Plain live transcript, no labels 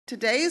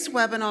Today's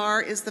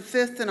webinar is the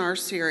fifth in our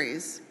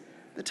series.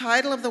 The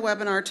title of the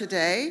webinar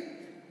today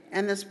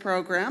and this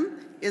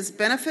program is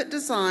Benefit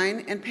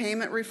Design and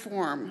Payment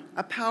Reform,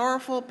 a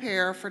Powerful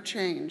Pair for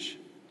Change.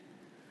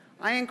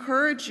 I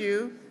encourage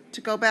you to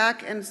go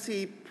back and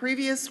see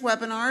previous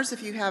webinars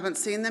if you haven't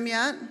seen them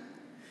yet,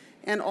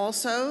 and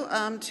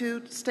also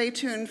to stay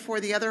tuned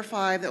for the other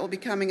 5 that will be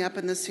coming up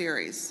in the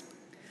series.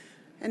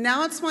 And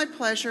now it's my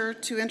pleasure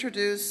to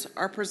introduce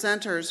our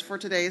presenters for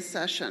today's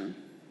session.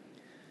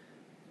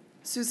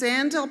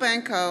 Suzanne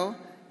Delbanco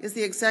is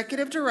the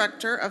Executive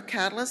Director of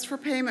Catalyst for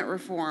Payment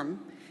Reform,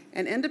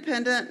 an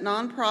independent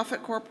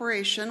nonprofit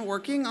corporation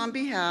working on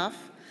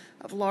behalf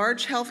of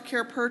large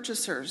healthcare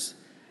purchasers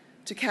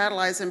to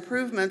catalyze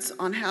improvements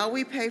on how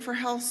we pay for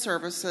health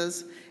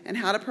services and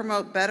how to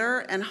promote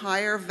better and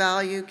higher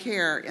value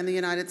care in the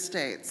United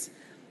States.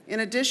 In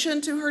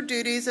addition to her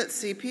duties at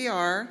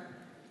CPR,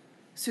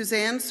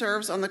 Suzanne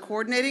serves on the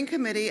coordinating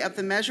committee of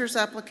the Measures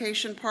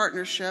Application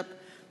Partnership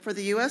for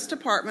the U.S.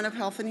 Department of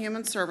Health and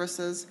Human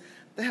Services,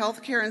 the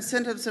Healthcare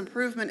Incentives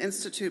Improvement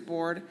Institute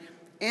Board,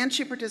 and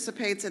she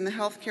participates in the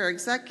Healthcare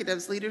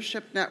Executives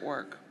Leadership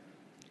Network.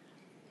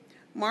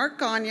 Mark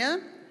Gagne,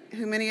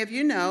 who many of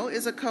you know,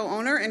 is a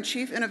co-owner and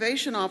Chief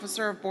Innovation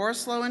Officer of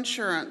Borislow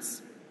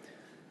Insurance.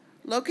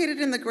 Located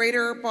in the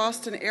greater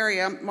Boston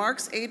area,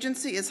 Mark's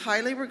agency is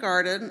highly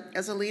regarded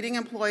as a leading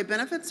employee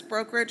benefits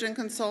brokerage and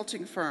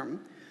consulting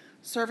firm,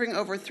 serving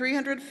over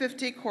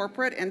 350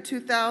 corporate and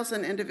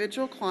 2,000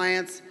 individual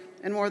clients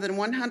and more than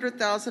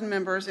 100,000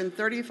 members in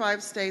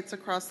 35 states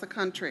across the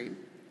country.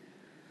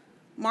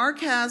 Mark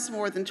has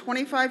more than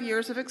 25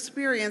 years of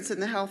experience in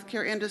the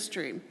healthcare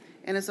industry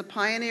and is a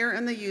pioneer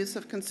in the use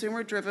of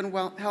consumer-driven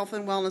health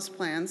and wellness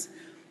plans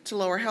to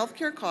lower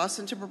healthcare costs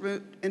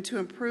and to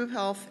improve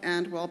health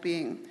and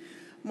well-being.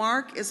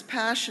 Mark is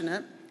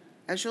passionate,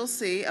 as you'll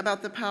see,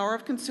 about the power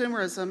of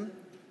consumerism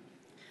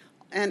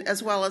and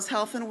as well as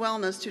health and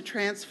wellness to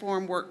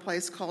transform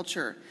workplace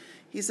culture.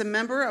 He's a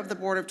member of the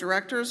Board of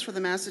Directors for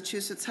the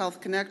Massachusetts Health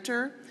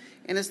Connector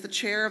and is the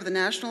chair of the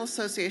National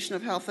Association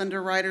of Health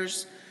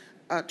Underwriters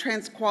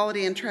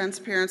Quality and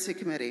Transparency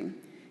Committee.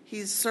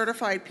 He's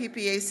certified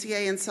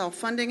PPACA and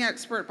self-funding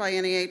expert by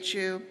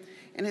NAHU,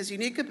 and his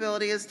unique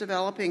ability is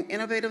developing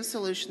innovative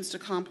solutions to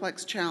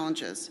complex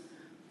challenges.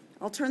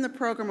 I'll turn the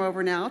program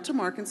over now to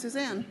Mark and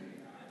Suzanne.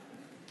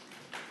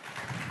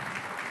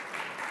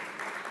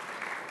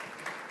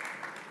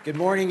 Good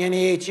morning,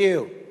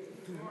 NAHU.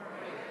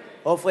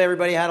 Hopefully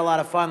everybody had a lot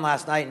of fun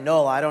last night in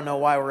NOLA. I don't know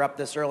why we're up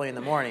this early in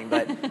the morning,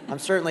 but I'm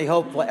certainly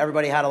hopeful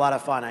everybody had a lot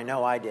of fun. I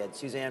know I did.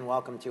 Suzanne,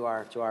 welcome to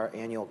our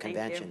annual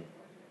convention.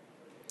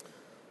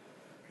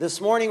 This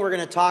morning we're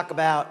going to talk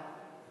about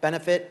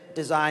benefit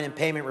design and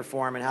payment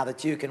reform and how the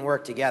two can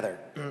work together.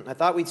 I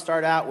thought we'd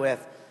start out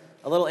with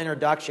a little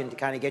introduction to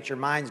kind of get your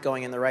minds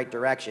going in the right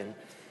direction.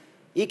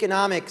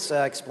 Economics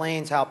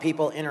explains how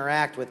people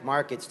interact with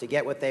markets to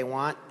get what they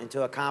want and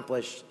to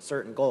accomplish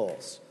certain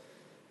goals.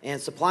 And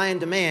supply and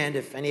demand,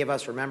 if any of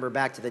us remember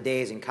back to the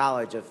days in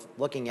college of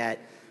looking at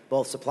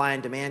both supply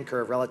and demand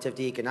curve relative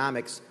to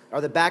economics,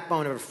 are the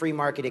backbone of a free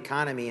market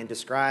economy and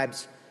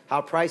describes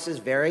how prices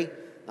vary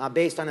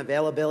based on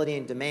availability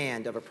and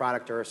demand of a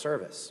product or a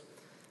service.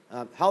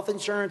 Health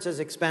insurance is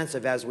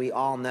expensive, as we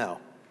all know,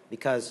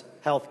 because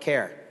health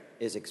care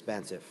is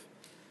expensive.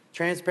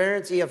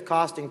 Transparency of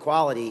cost and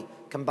quality,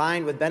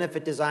 combined with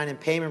benefit design and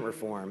payment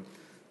reform,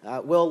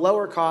 will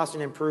lower cost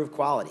and improve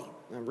quality.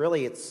 And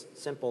really, it's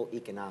simple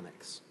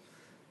economics.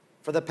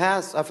 For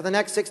the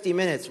next 60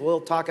 minutes, we'll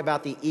talk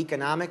about the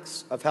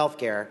economics of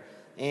healthcare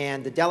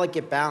and the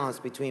delicate balance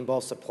between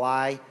both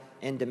supply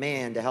and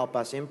demand to help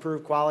us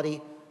improve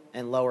quality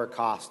and lower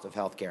cost of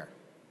healthcare.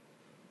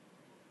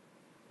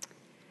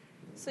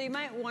 So you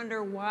might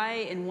wonder why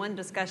in one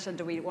discussion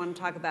do we want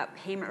to talk about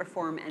payment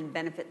reform and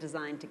benefit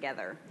design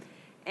together.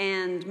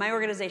 And my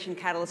organization,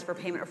 Catalyst for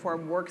Payment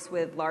Reform, works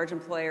with large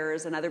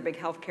employers and other big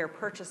healthcare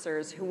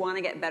purchasers who want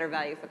to get better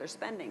value for their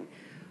spending.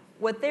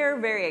 What they're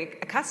very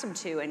accustomed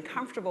to and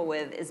comfortable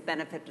with is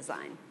benefit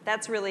design.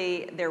 That's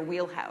really their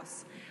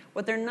wheelhouse.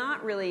 What they're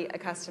not really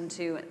accustomed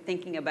to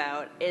thinking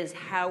about is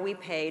how we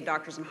pay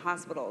doctors and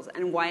hospitals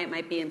and why it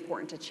might be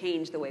important to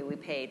change the way we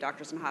pay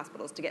doctors and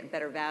hospitals to get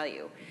better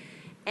value.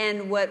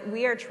 And what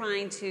we are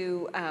trying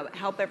to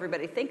help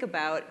everybody think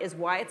about is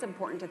why it's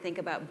important to think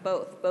about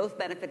both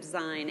benefit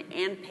design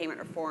and payment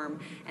reform,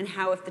 and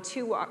how if the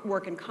two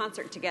work in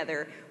concert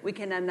together, we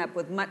can end up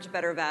with much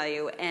better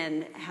value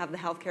and have the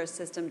healthcare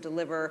system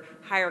deliver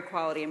higher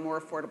quality and more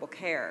affordable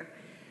care.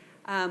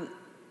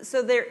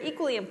 So they're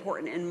equally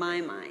important in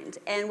my mind.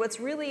 And what's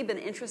really been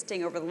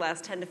interesting over the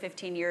last 10 to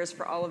 15 years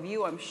for all of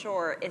you, I'm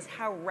sure, is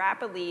how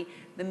rapidly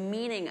the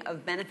meaning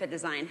of benefit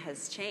design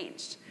has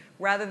changed.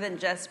 Rather than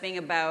just being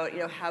about,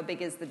 how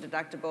big is the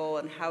deductible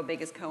and how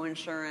big is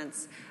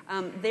coinsurance,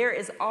 there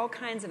is all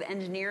kinds of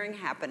engineering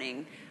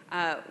happening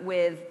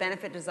with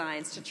benefit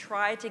designs to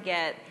try to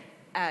get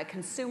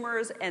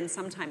consumers and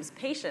sometimes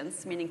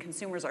patients, meaning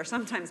consumers are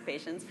sometimes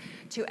patients,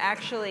 to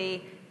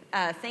actually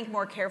think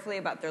more carefully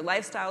about their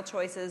lifestyle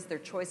choices, their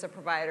choice of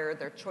provider,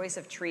 their choice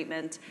of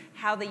treatment,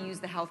 how they use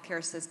the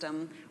healthcare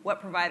system,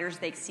 what providers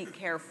they seek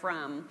care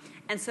from.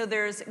 And so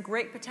there's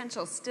great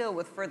potential still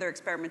with further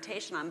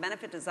experimentation on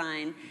benefit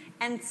design,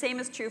 and same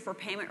is true for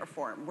payment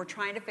reform. We're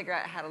trying to figure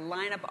out how to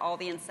line up all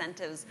the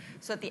incentives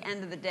so at the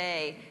end of the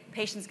day,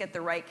 patients get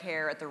the right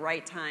care at the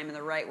right time in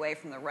the right way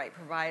from the right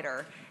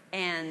provider,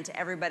 and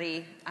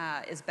everybody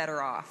is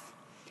better off.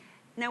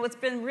 Now, what's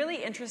been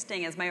really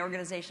interesting as my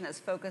organization has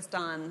focused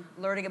on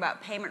learning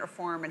about payment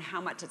reform and how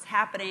much it's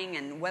happening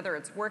and whether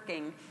it's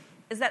working,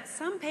 is that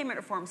some payment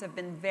reforms have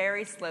been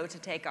very slow to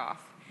take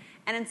off.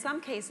 And in some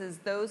cases,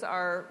 those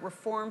are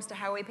reforms to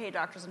how we pay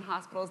doctors and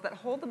hospitals that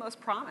hold the most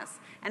promise.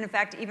 And in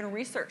fact, even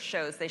research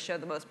shows they show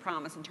the most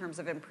promise in terms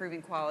of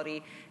improving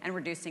quality and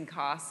reducing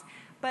costs.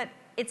 But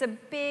it's a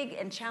big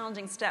and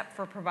challenging step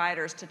for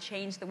providers to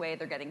change the way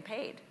they're getting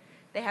paid.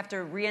 They have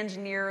to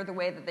re-engineer the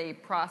way that they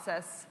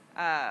process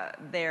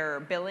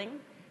their billing.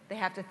 They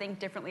have to think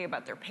differently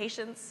about their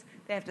patients.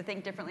 They have to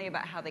think differently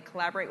about how they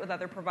collaborate with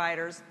other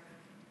providers.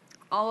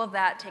 All of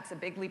that takes a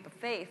big leap of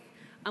faith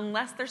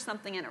unless there's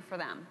something in it for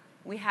them.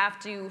 We have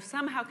to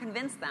somehow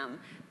convince them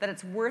that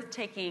it's worth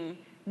taking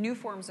new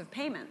forms of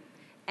payment.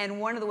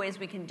 And one of the ways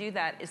we can do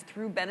that is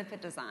through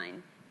benefit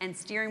design and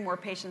steering more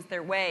patients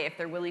their way if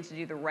they're willing to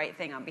do the right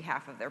thing on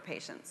behalf of their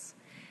patients.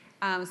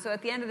 So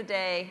at the end of the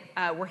day,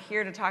 we're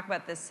here to talk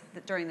about this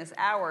during this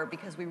hour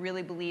because we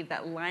really believe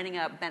that lining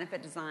up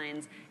benefit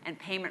designs and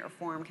payment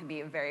reform can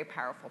be a very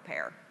powerful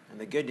pair. And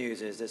the good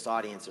news is this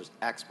audience is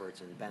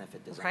experts in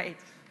benefit design. Right.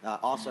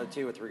 Also,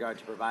 too, with regard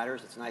to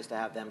providers, it's nice to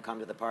have them come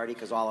to the party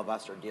because all of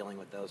us are dealing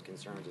with those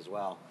concerns as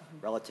well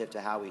relative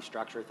to how we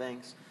structure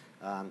things.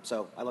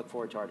 So I look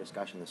forward to our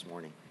discussion this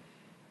morning.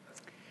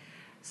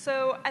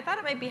 So I thought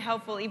it might be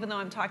helpful, even though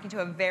I'm talking to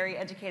a very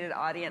educated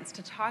audience,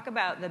 to talk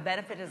about the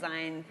benefit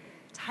design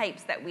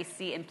types that we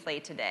see in play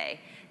today.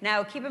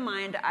 Now, keep in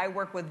mind, I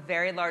work with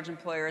very large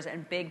employers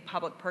and big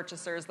public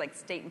purchasers like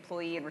state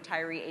employee and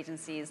retiree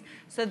agencies,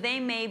 so they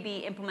may be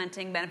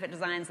implementing benefit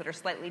designs that are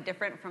slightly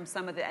different from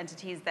some of the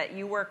entities that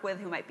you work with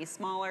who might be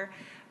smaller.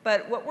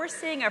 But what we're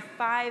seeing are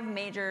 5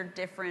 major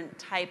different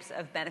types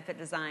of benefit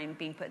design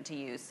being put into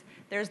use.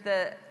 There's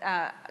the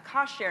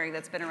cost sharing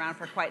that's been around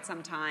for quite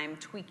some time,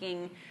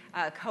 tweaking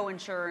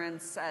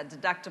co-insurance,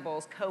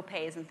 deductibles,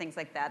 co-pays, and things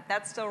like that.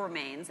 That still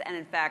remains. And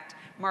in fact,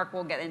 Mark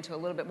will get into a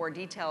little bit more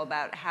detail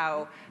about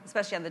how,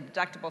 especially on the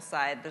deductible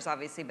side, there's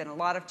obviously been a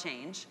lot of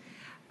change.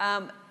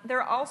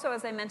 There are also,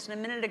 as I mentioned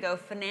a minute ago,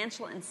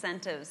 financial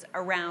incentives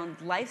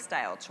around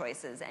lifestyle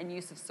choices and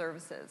use of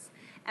services.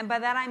 And by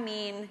that I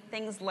mean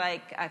things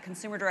like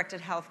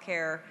consumer-directed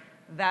healthcare,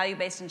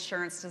 value-based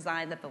insurance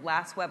design that the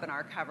last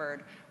webinar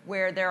covered,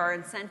 where there are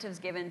incentives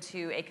given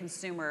to a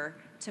consumer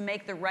to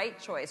make the right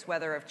choice,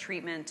 whether of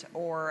treatment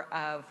or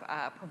of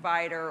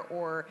provider,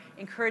 or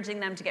encouraging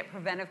them to get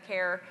preventive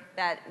care,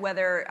 that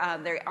whether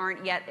they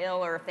aren't yet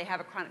ill or if they have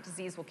a chronic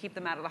disease will keep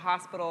them out of the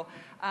hospital.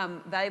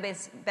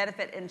 Value-based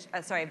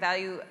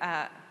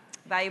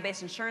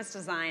insurance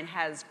design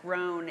has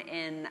grown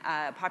in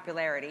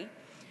popularity.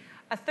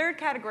 A third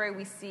category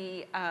we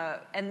see,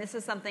 and this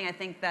is something I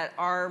think that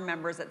our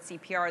members at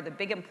CPR, the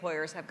big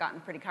employers, have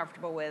gotten pretty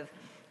comfortable with,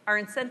 are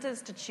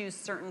incentives to choose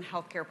certain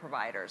healthcare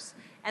providers.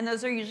 And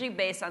those are usually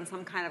based on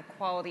some kind of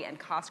quality and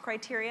cost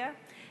criteria.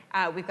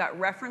 We've got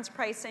reference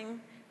pricing,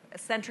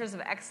 centers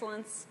of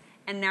excellence,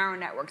 and narrow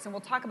networks. And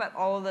we'll talk about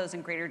all of those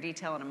in greater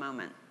detail in a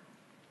moment.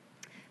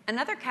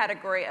 Another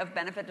category of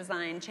benefit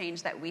design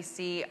change that we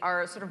see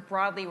are sort of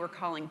broadly we're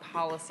calling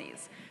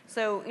policies.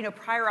 So,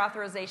 prior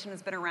authorization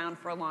has been around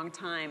for a long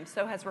time,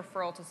 so has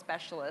referral to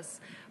specialists.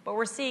 But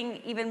we're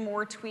seeing even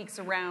more tweaks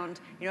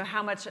around,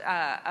 how much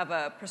of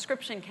a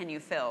prescription can you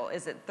fill?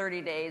 Is it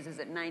 30 days? Is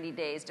it 90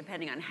 days?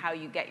 Depending on how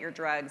you get your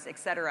drugs, et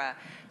cetera.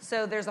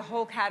 So there's a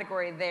whole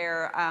category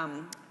there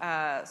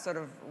sort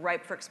of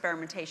ripe for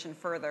experimentation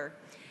further.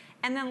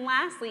 And then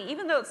lastly,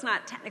 even though it's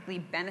not technically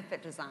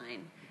benefit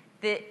design,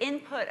 the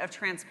input of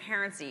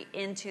transparency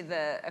into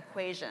the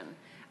equation,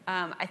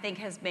 I think,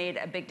 has made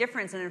a big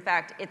difference. And in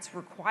fact, it's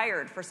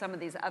required for some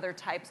of these other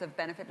types of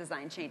benefit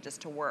design changes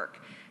to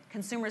work.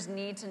 Consumers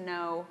need to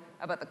know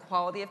about the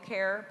quality of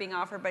care being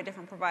offered by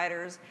different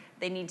providers.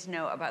 They need to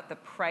know about the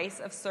price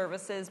of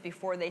services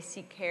before they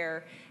seek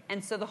care.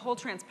 And so the whole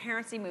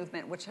transparency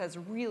movement, which has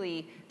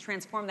really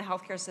transformed the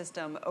healthcare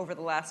system over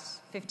the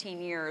last 15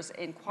 years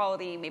in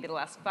quality, maybe the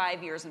last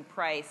 5 years in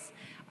price,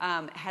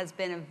 has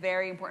been a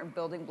very important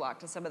building block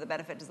to some of the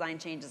benefit design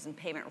changes and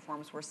payment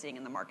reforms we're seeing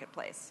in the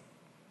marketplace.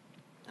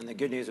 And the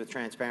good news with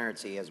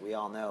transparency, as we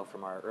all know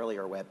from our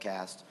earlier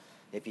webcast,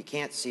 if you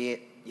can't see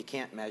it, you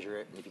can't measure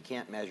it. And if you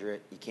can't measure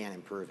it, you can't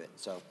improve it.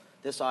 So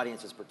this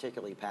audience is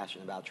particularly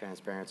passionate about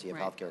transparency of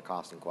healthcare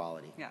cost and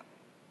quality. Yeah.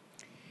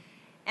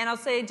 And I'll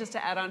say, just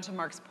to add on to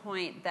Mark's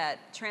point,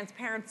 that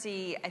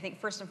transparency, I think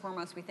first and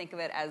foremost, we think of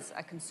it as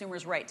a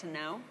consumer's right to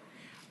know.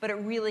 but it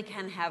really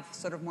can have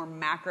sort of more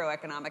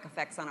macroeconomic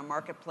effects on a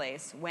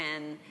marketplace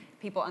when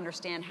people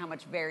understand how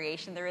much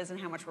variation there is and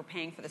how much we're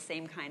paying for the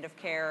same kind of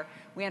care.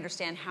 We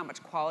understand how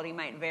much quality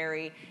might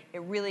vary.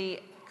 It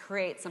really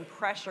creates some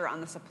pressure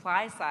on the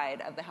supply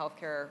side of the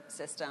healthcare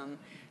system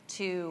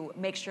to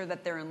make sure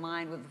that they're in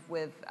line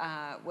with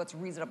what's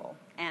reasonable.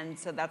 And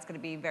so that's going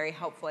to be very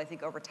helpful, I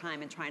think, over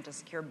time in trying to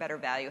secure better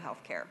value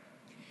healthcare.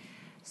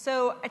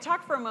 So I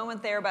talked for a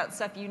moment there about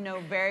stuff you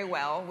know very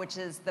well, which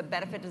is the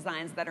benefit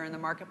designs that are in the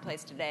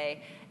marketplace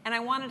today. And I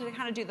wanted to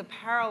kind of do the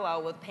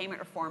parallel with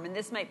payment reform. And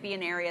this might be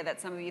an area that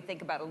some of you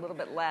think about a little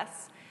bit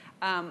less.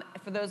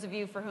 For those of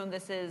you for whom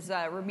this is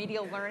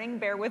remedial learning,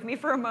 bear with me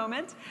for a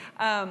moment.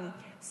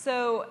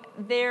 So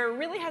there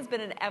really has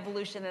been an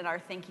evolution in our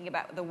thinking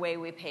about the way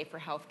we pay for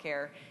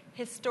healthcare.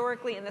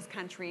 Historically in this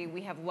country,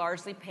 we have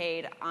largely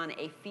paid on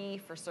a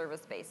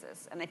fee-for-service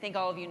basis. And I think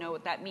all of you know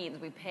what that means.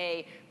 We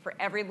pay for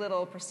every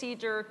little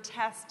procedure,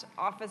 test,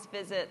 office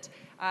visit,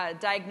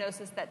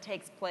 diagnosis that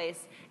takes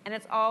place, and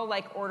it's all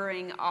like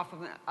ordering off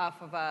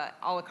of a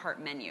a la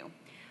carte menu.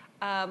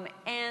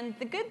 And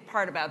the good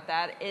part about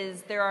that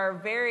is there are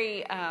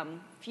very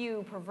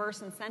few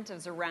perverse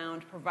incentives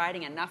around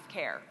providing enough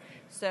care.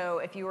 So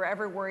if you were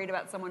ever worried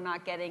about someone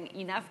not getting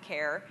enough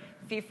care,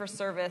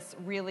 fee-for-service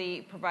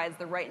really provides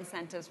the right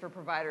incentives for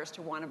providers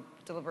to want to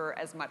deliver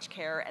as much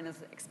care and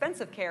as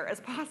expensive care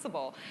as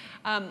possible.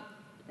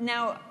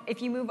 Now,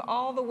 if you move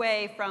all the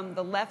way from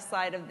the left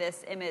side of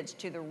this image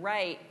to the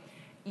right,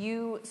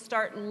 you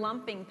start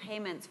lumping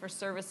payments for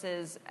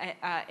services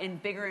in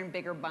bigger and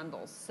bigger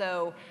bundles.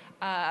 So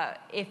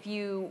if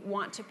you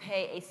want to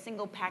pay a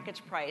single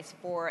package price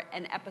for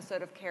an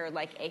episode of care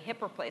like a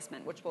hip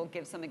replacement, which we'll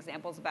give some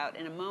examples about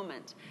in a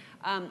moment,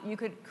 you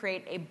could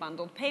create a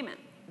bundled payment.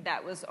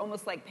 That was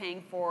almost like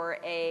paying for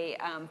a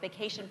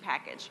vacation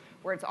package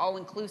where it's all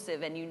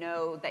inclusive and you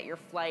know that your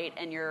flight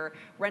and your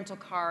rental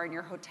car and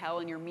your hotel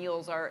and your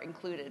meals are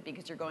included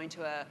because you're going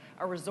to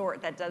a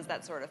resort that does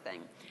that sort of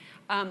thing.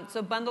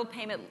 So bundled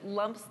payment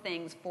lumps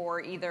things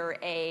for either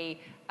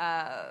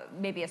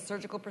maybe a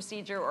surgical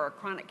procedure or a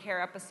chronic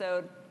care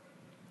episode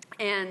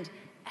and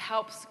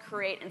helps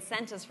create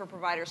incentives for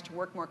providers to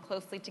work more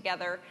closely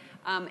together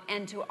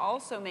and to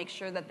also make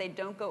sure that they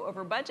don't go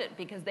over budget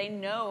because they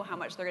know how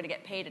much they're going to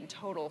get paid in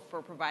total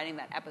for providing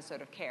that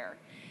episode of care.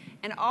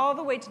 And all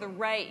the way to the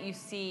right, you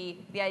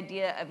see the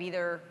idea of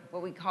either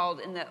what we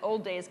called in the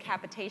old days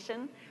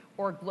capitation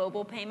or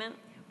global payment,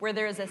 where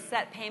there is a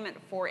set payment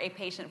for a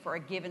patient for a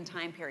given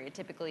time period,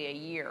 typically a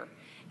year.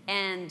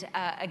 And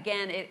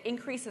again, it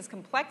increases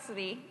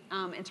complexity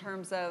in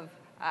terms of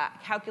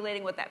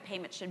calculating what that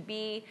payment should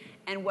be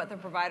and what the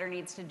provider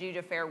needs to do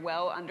to fare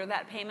well under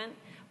that payment,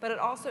 but it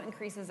also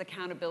increases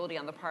accountability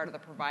on the part of the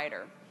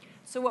provider.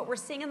 So what we're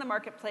seeing in the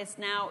marketplace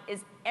now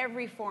is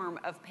every form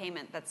of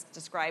payment that's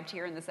described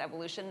here in this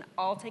evolution,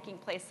 all taking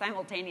place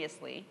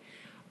simultaneously.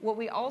 What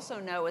we also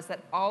know is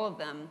that all of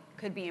them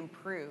could be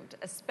improved,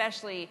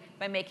 especially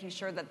by making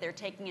sure that they're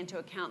taking into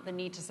account the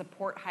need to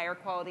support higher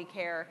quality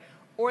care,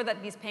 or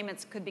that these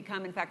payments could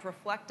become, in fact,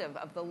 reflective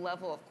of the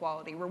level of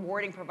quality,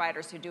 rewarding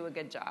providers who do a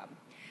good job.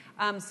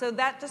 So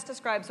that just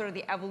describes sort of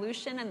the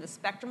evolution and the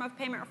spectrum of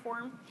payment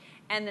reform.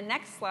 And the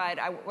next slide,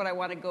 what I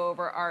want to go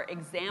over are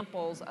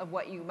examples of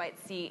what you might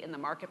see in the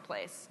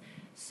marketplace.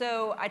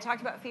 So I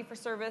talked about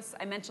fee-for-service.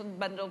 I mentioned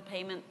bundled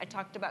payment. I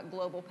talked about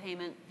global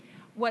payment.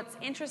 What's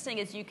interesting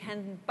is you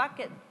can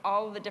bucket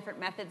all of the different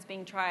methods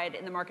being tried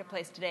in the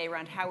marketplace today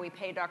around how we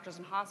pay doctors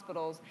and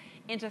hospitals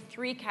into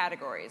three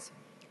categories.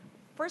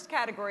 First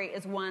category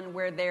is one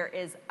where there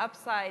is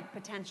upside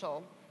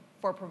potential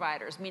for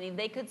providers, meaning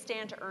they could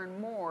stand to earn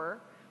more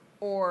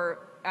or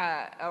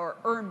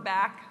earn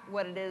back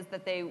what it is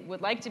that they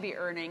would like to be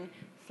earning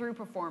through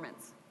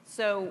performance.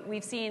 So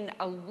we've seen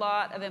a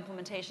lot of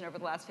implementation over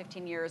the last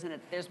 15 years, and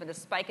there's been a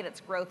spike in its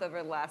growth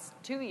over the last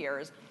 2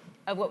 years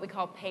of what we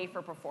call pay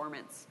for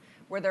performance,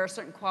 where there are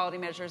certain quality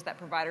measures that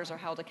providers are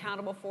held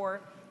accountable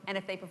for, and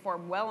if they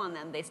perform well on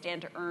them, they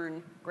stand to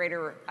earn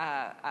greater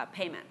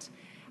payment.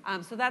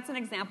 So that's an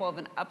example of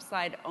an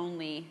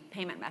upside-only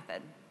payment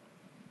method.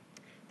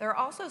 There are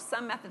also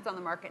some methods on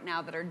the market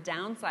now that are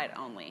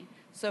downside-only.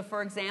 So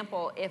for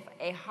example, if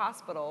a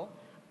hospital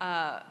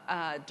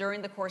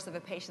during the course of a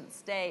patient's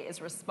stay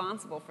is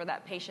responsible for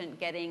that patient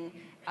getting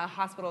a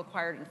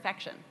hospital-acquired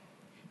infection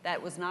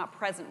that was not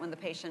present when the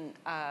patient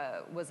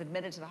was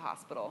admitted to the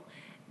hospital,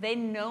 they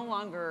no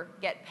longer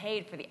get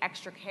paid for the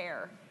extra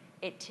care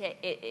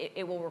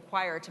it will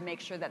require to make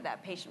sure that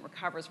that patient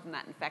recovers from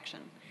that infection.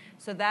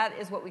 So that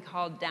is what we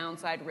call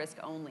downside risk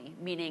only,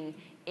 meaning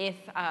if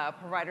a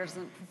provider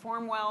doesn't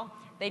perform well,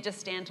 they just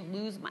stand to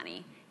lose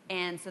money,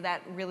 and so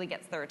that really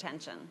gets their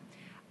attention.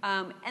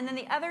 And then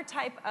the other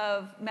type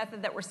of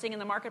method that we're seeing in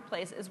the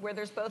marketplace is where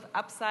there's both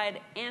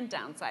upside and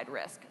downside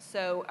risk.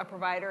 So a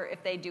provider,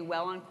 if they do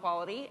well on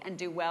quality and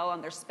do well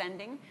on their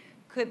spending,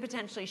 could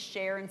potentially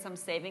share in some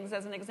savings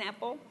as an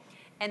example.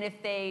 And if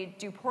they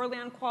do poorly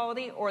on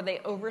quality or they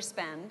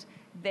overspend,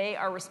 they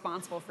are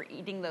responsible for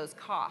eating those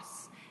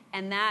costs.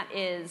 And that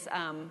is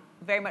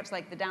very much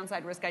like the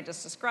downside risk I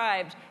just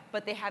described,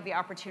 but they have the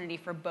opportunity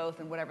for both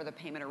in whatever the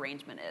payment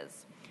arrangement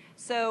is.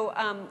 So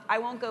I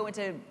won't go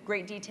into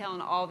great detail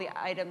on all the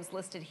items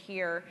listed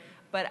here,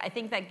 but I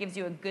think that gives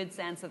you a good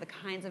sense of the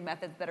kinds of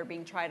methods that are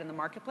being tried in the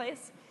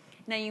marketplace.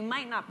 Now, you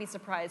might not be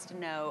surprised to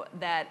know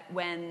that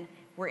when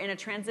we're in a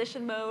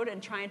transition mode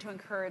and trying to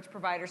encourage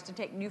providers to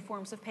take new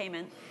forms of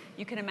payment,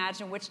 you can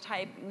imagine which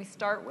type we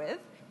start with.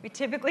 We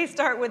typically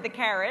start with the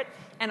carrot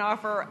and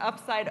offer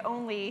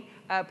upside-only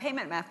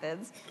payment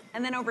methods.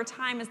 And then over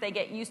time, as they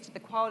get used to the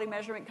quality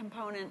measurement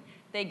component,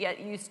 they get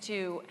used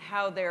to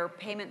how their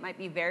payment might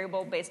be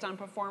variable based on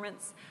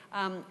performance,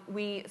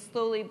 we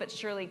slowly but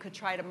surely could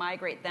try to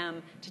migrate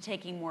them to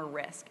taking more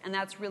risk. And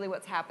that's really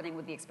what's happening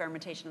with the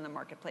experimentation in the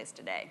marketplace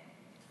today.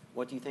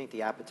 What do you think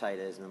the appetite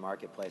is in the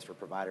marketplace for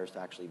providers to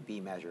actually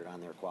be measured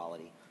on their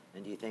quality?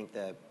 And do you think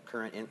the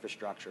current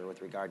infrastructure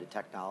with regard to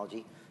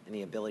technology and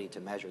the ability to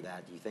measure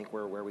that, do you think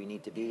we're where we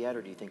need to be yet,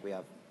 or do you think we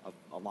have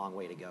a long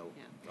way to go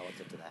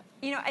relative to that?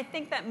 You know, I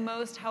think that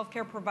most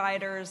healthcare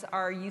providers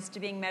are used to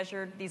being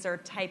measured. These are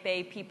type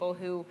A people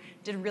who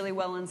did really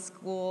well in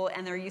school,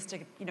 and they're used to,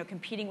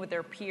 competing with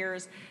their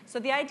peers. So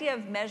the idea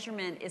of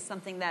measurement is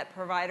something that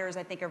providers,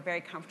 I think, are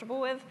very comfortable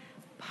with.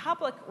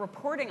 Public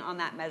reporting on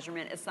that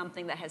measurement is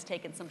something that has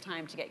taken some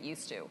time to get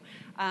used to.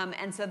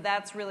 And so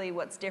that's really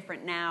what's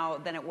different now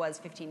than it was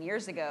 15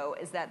 years ago,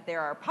 is that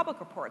there are public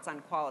reports on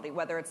quality,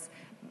 whether it's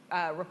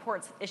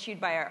reports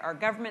issued by our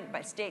government,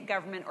 by state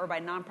government, or by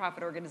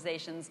nonprofit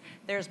organizations.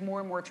 There's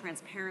more and more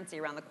transparency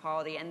around the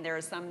quality, and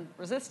there's some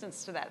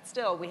resistance to that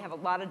still. We have a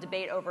lot of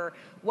debate over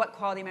what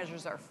quality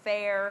measures are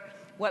fair,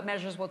 what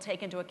measures will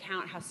take into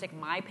account how sick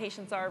my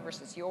patients are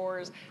versus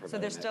yours. So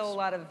there's still a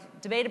lot of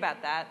debate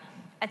about that.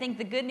 I think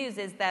the good news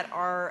is that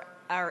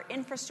our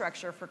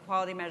infrastructure for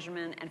quality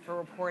measurement and for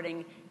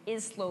reporting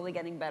is slowly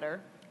getting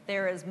better.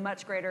 There is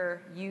much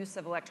greater use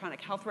of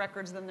electronic health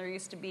records than there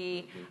used to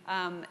be,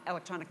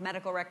 electronic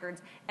medical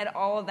records, and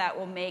all of that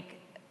will make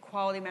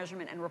quality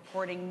measurement and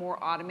reporting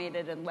more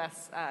automated and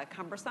less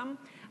cumbersome,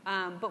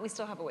 but we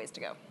still have a ways to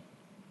go.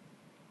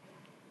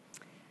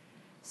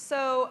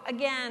 So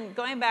again,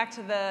 going back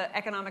to the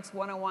Economics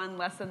 101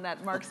 lesson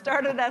that Mark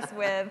started us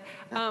with,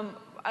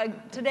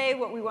 today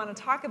what we want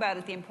to talk about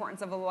is the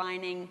importance of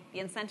aligning the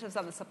incentives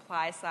on the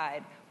supply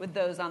side with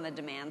those on the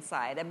demand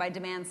side. And by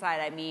demand side,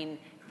 I mean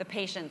the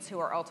patients who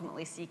are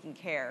ultimately seeking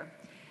care.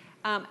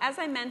 As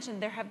I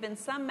mentioned, there have been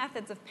some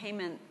methods of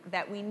payment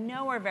that we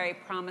know are very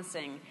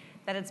promising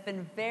that it's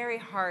been very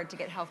hard to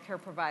get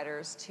healthcare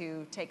providers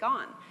to take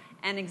on.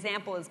 An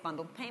example is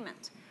bundled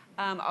payment.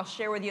 I'll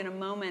share with you in a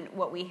moment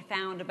what we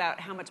found about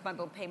how much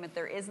bundled payment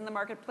there is in the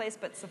marketplace,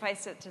 but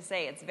suffice it to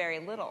say it's very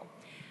little.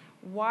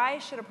 Why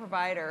should a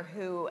provider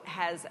who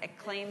has a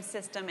claim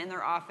system in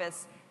their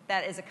office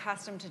that is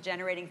accustomed to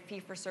generating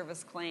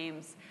fee-for-service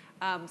claims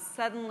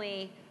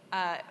suddenly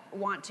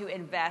want to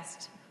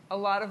invest a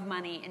lot of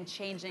money in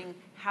changing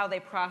how they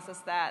process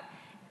that,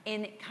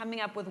 in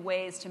coming up with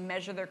ways to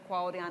measure their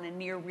quality on a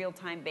near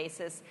real-time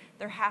basis?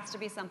 There has to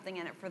be something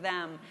in it for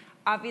them.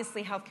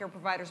 Obviously, healthcare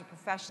providers are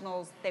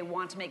professionals. They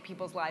want to make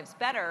people's lives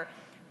better.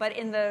 But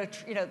in the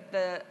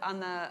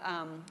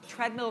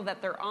treadmill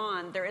that they're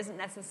on, there isn't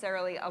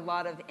necessarily a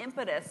lot of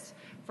impetus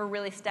for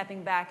really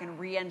stepping back and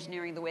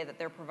re-engineering the way that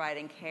they're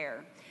providing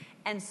care.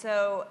 And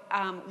so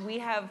we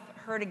have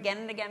heard again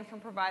and again from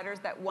providers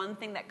that one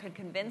thing that could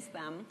convince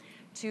them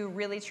to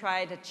really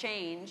try to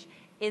change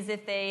is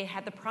if they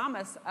had the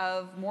promise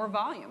of more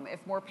volume,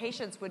 if more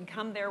patients would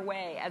come their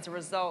way as a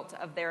result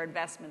of their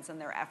investments and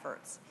their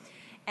efforts.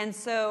 And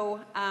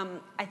so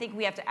I think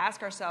we have to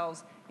ask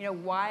ourselves,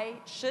 why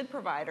should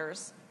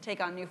providers take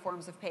on new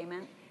forms of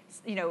payment,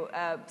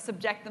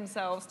 subject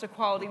themselves to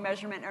quality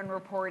measurement and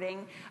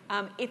reporting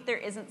if there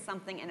isn't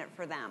something in it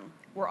for them?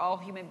 We're all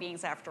human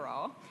beings after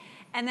all.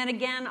 And then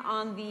again,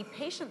 on the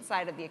patient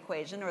side of the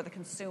equation, or the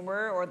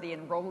consumer, or the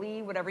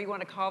enrollee, whatever you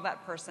want to call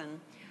that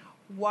person,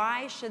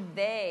 why should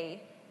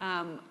they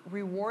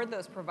reward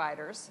those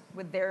providers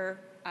with their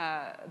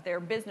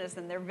business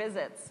and their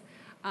visits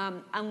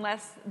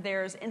unless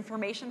there's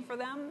information for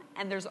them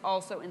and there's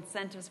also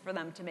incentives for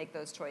them to make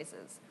those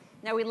choices?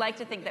 Now, we like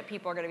to think that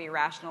people are going to be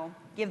rational,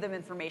 give them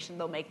information,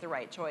 they'll make the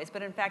right choice.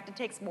 But in fact, it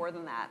takes more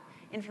than that.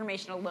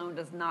 Information alone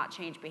does not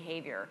change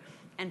behavior.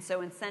 And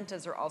so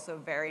incentives are also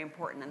very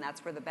important, and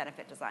that's where the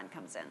benefit design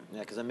comes in.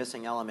 Yeah, because a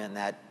missing element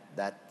in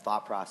that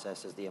thought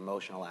process is the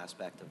emotional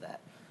aspect of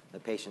that. The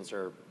patients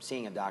are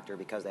seeing a doctor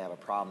because they have a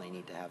problem they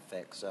need to have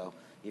fixed. So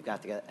you've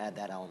got to add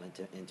that element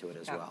into it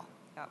as well.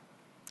 Yep.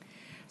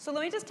 So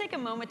let me just take a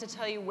moment to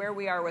tell you where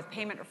we are with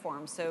payment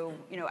reform. So,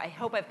 I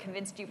hope I've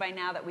convinced you by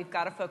now that we've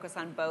got to focus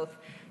on both.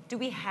 Do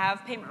we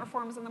have payment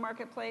reforms in the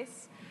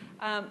marketplace?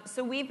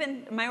 So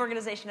my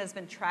organization has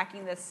been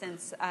tracking this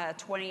since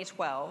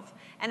 2012.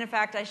 And in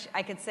fact,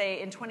 I could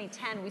say in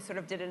 2010, we sort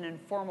of did an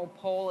informal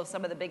poll of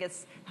some of the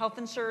biggest health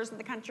insurers in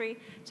the country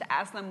to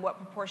ask them what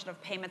proportion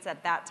of payments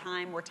at that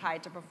time were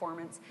tied to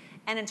performance.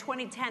 And in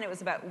 2010, it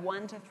was about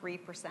 1% to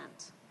 3%.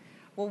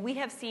 Well, we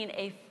have seen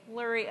a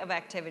flurry of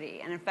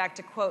activity. And in fact,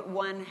 to quote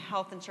one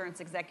health insurance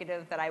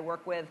executive that I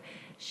work with,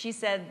 she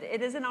said,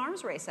 it is an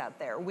arms race out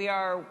there. We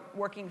are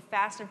working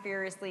fast and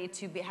furiously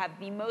to have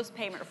the most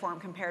payment reform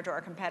compared to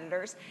our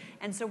competitors.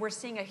 And so we're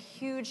seeing a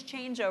huge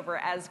changeover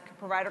as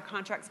provider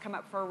contracts come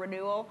up for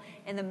renewal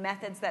in the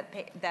methods that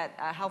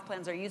health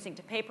plans are using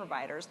to pay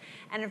providers.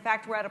 And in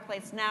fact, we're at a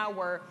place now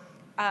where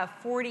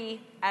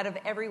 40 out of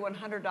every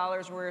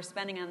 $100 we're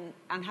spending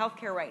on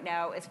healthcare right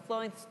now is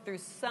flowing through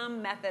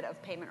some method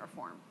of payment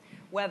reform,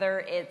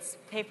 whether it's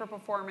pay for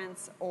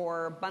performance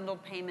or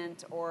bundled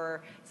payment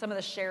or some of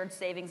the shared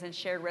savings and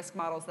shared risk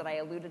models that I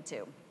alluded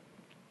to.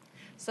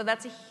 So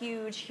that's a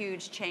huge,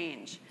 huge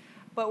change.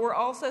 But we're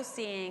also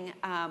seeing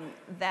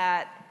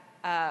that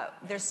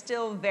there's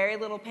still very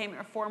little payment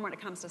reform when it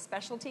comes to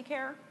specialty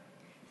care.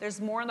 There's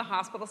more in the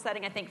hospital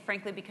setting, I think,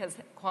 frankly, because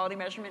quality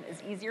measurement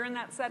is easier in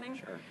that setting.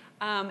 Sure.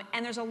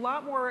 And there's a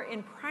lot more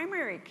in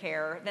primary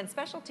care than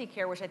specialty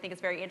care, which I think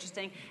is very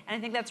interesting. And I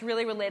think that's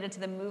really related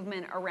to the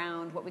movement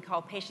around what we call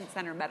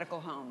patient-centered medical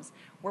homes,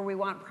 where we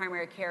want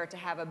primary care to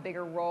have a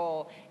bigger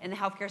role in the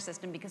healthcare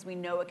system because we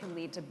know it can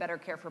lead to better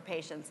care for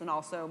patients and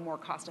also more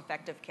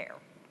cost-effective care.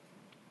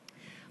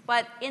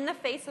 But in the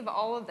face of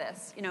all of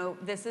this,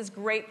 this is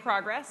great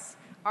progress.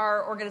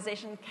 Our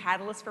organization,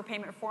 Catalyst for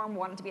Payment Reform,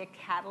 wanted to be a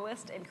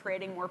catalyst in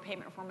creating more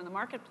payment reform in the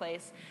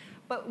marketplace.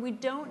 But we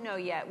don't know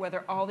yet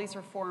whether all these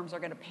reforms are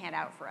going to pan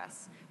out for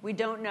us. We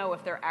don't know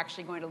if they're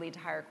actually going to lead to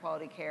higher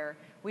quality care.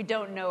 We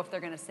don't know if they're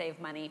going to save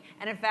money.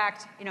 And in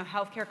fact,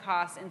 healthcare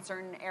costs in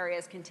certain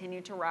areas continue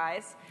to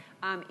rise,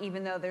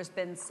 even though there's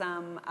been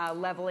some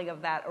leveling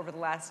of that over the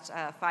last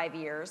 5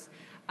 years.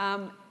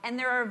 And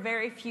there are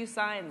very few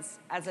signs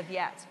as of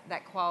yet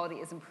that quality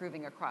is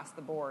improving across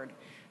the board.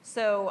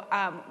 So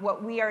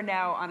what we are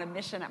now on a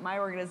mission at my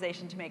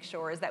organization to make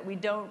sure is that we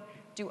don't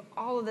do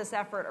all of this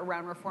effort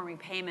around reforming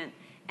payment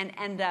and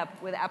end up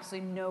with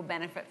absolutely no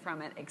benefit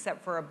from it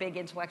except for a big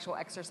intellectual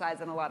exercise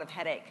and a lot of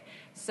headache.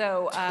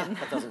 So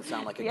that doesn't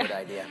sound like a good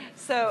idea.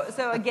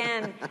 So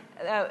again,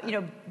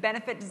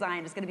 benefit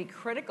design is going to be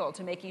critical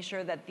to making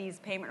sure that these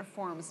payment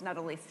reforms not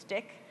only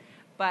stick,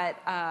 but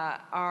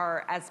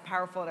are as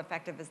powerful and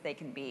effective as they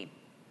can be.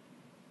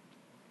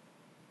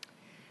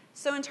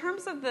 So in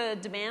terms of the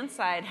demand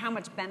side, how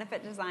much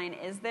benefit design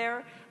is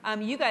there?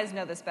 You guys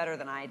know this better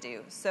than I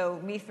do, so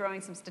me throwing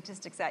some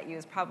statistics at you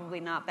is probably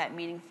not that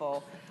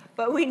meaningful.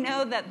 But we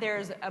know that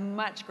there's a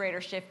much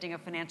greater shifting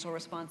of financial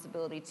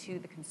responsibility to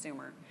the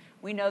consumer.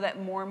 We know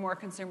that more and more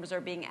consumers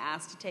are being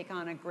asked to take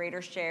on a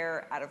greater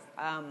share out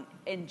of,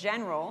 in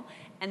general,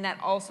 and that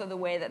also the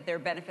way that their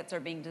benefits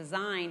are being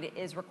designed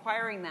is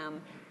requiring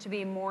them to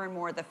be more and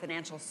more the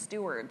financial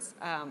stewards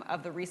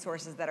of the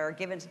resources that are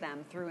given to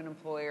them through an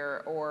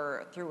employer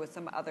or through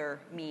some other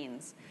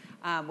means,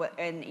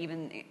 and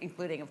even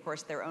including, of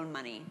course, their own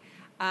money.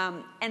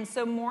 And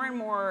so more and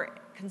more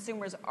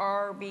consumers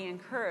are being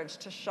encouraged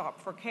to shop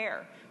for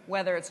care,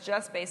 whether it's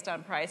just based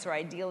on price or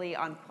ideally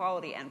on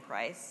quality and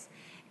price.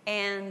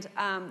 And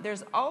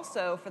there's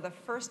also, for the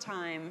first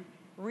time,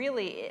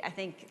 really, I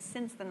think,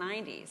 since the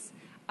 90s,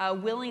 a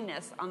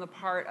willingness on the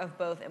part of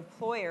both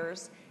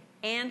employers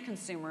and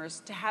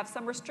consumers to have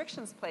some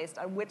restrictions placed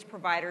on which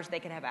providers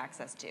they could have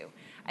access to.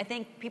 I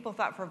think people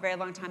thought for a very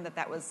long time that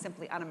that was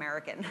simply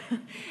un-American.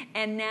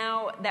 And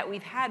now that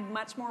we've had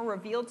much more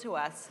revealed to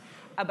us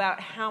about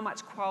how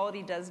much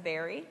quality does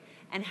vary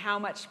and how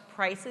much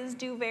prices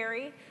do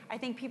vary, I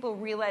think people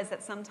realize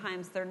that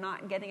sometimes they're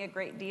not getting a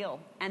great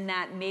deal and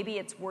that maybe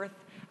it's worth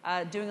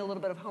doing a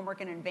little bit of homework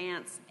in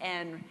advance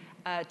and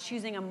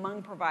choosing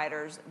among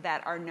providers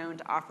that are known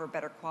to offer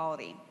better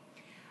quality.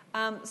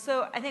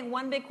 So I think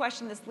one big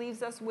question this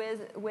leaves us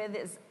with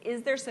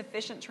is there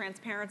sufficient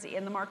transparency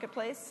in the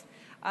marketplace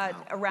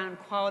around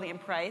quality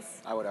and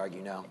price? I would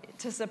argue no.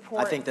 To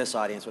support, I think this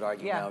audience would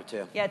argue no,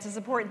 too. Yeah, to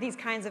support these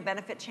kinds of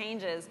benefit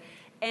changes.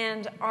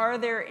 And are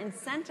there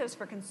incentives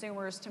for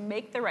consumers to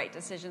make the right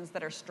decisions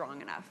that are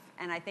strong enough?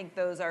 And I think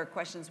those are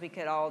questions we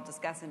could all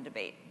discuss and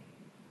debate.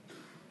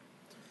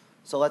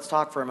 So let's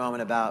talk for a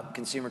moment about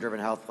consumer-driven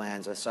health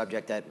plans, a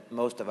subject that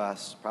most of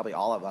us, probably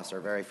all of us,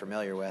 are very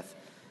familiar with.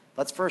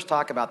 Let's first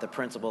talk about the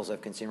principles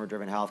of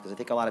consumer-driven health, because I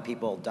think a lot of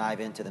people dive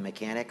into the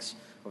mechanics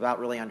without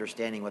really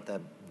understanding what the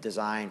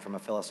design from a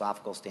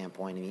philosophical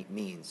standpoint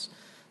means.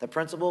 The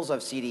principles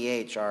of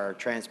CDH are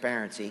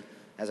transparency.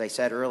 As I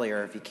said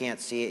earlier, if you can't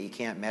see it, you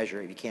can't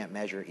measure it. If you can't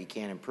measure it, you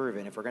can't improve it.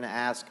 And if we're going to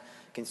ask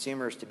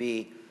consumers to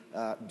be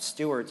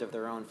stewards of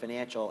their own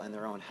financial and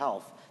their own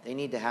health, they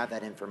need to have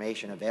that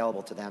information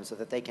available to them so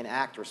that they can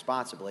act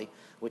responsibly,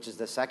 which is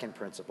the second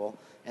principle.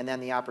 And then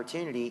the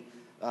opportunity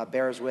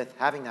bears with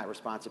having that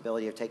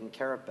responsibility of taking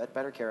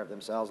better care of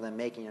themselves and then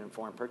making an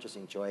informed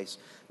purchasing choice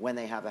when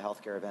they have a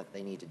healthcare event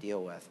they need to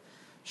deal with.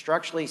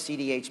 Structurally,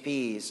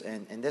 CDHPs,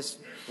 and this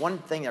one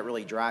thing that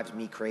really drives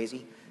me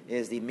crazy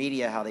is the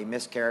media, how they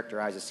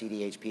mischaracterize a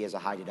CDHP as a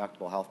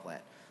high-deductible health plan.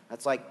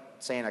 That's like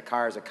saying a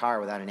car is a car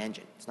without an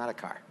engine. It's not a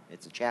car.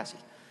 It's a chassis.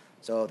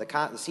 So the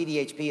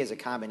CDHP is a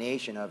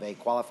combination of a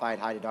qualified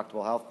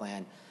high-deductible health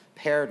plan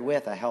paired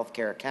with a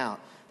healthcare account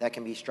that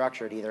can be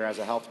structured either as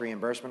a health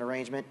reimbursement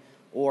arrangement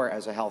or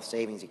as a health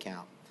savings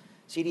account.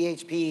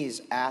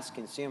 CDHPs ask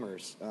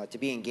consumers to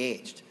be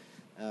engaged.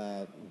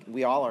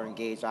 We all are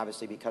engaged,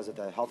 obviously, because of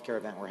the healthcare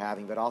event we're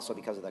having, but also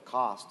because of the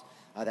cost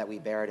that we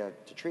bear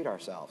to treat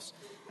ourselves.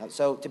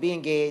 So to be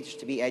engaged,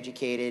 to be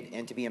educated,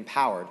 and to be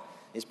empowered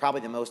is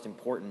probably the most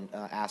important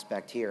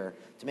aspect here,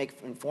 to make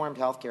informed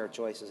healthcare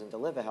choices and to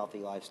live a healthy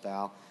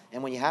lifestyle.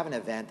 And when you have an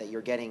event, that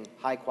you're getting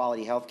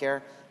high-quality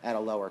healthcare at a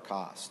lower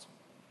cost.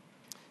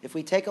 If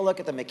we take a look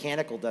at the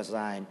mechanical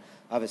design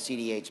of a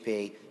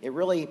CDHP, it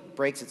really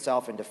breaks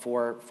itself into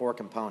four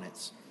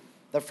components.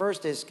 The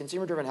first is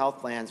consumer-driven health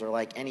plans are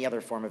like any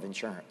other form of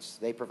insurance.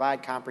 They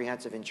provide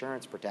comprehensive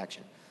insurance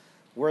protection.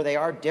 Where they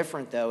are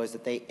different, though, is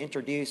that they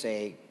introduce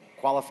a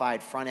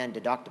qualified front-end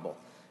deductible.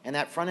 And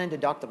that front-end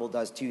deductible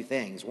does two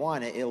things.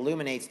 One, it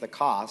illuminates the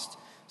cost.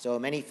 So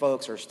many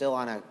folks are still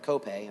on a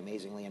copay,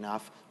 amazingly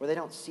enough, where they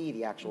don't see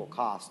the actual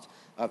cost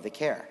of the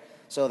care.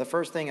 So the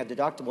first thing a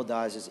deductible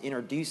does is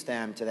introduce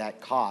them to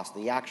that cost,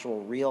 the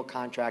actual real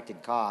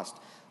contracted cost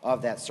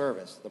of that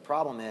service. The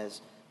problem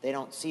is they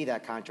don't see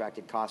that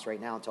contracted cost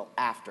right now until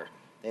after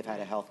they've had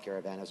a healthcare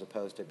event as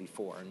opposed to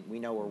before. And we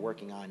know we're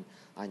working on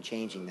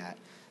changing that.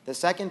 The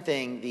second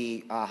thing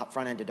the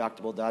front-end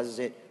deductible does is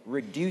it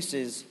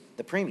reduces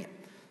the premium.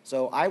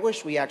 So I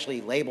wish we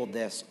actually labeled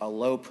this a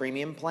low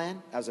premium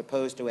plan as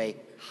opposed to a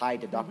high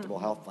deductible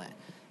health plan.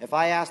 If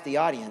I asked the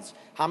audience,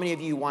 how many of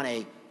you want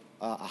a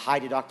high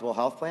deductible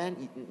health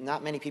plan,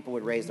 not many people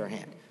would raise their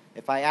hand.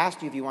 If I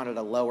asked you if you wanted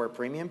a lower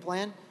premium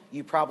plan,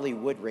 you probably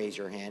would raise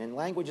your hand. And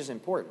language is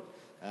important.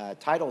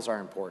 Titles are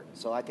important.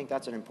 So I think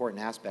that's an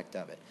important aspect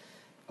of it.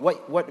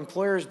 What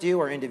employers do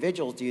or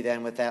individuals do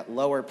then with that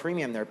lower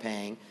premium they're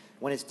paying,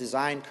 when it's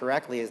designed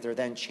correctly, is they're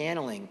then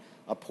channeling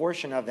a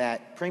portion of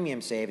that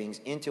premium savings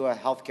into a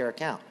healthcare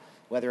account,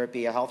 whether it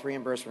be a health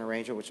reimbursement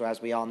arrangement, which,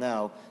 as we all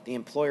know, the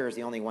employer is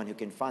the only one who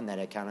can fund that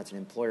account. It's an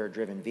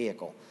employer-driven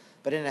vehicle.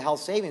 But in a health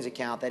savings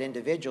account, that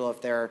individual,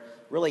 if they're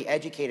really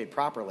educated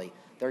properly,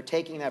 they're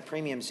taking that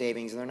premium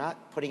savings and they're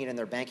not putting it in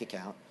their bank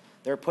account.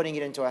 They're putting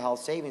it into a health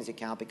savings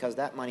account because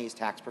that money is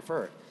tax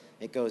preferred.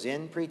 It goes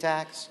in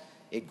pre-tax,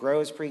 it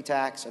grows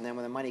pre-tax, and then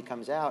when the money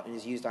comes out and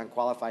is used on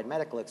qualified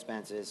medical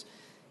expenses,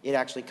 it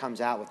actually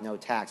comes out with no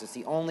tax. It's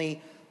the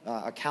only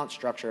account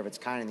structure of its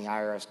kind in the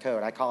IRS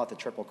code. I call it the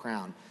triple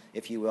crown,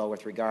 if you will,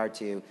 with regard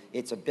to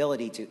its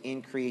ability to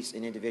increase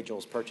an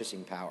individual's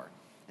purchasing power.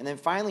 And then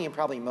finally, and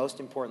probably most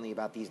importantly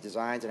about these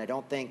designs, and I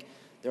don't think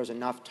there's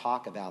enough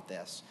talk about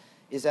this,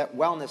 is that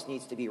wellness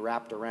needs to be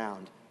wrapped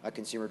around a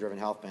consumer-driven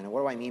health plan. And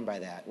what do I mean by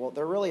that? Well,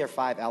 there really are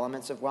 5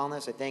 elements of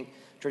wellness. I think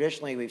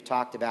traditionally we've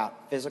talked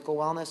about physical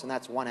wellness, and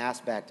that's one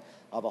aspect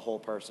of a whole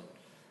person.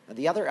 Now,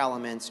 the other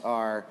elements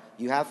are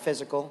you have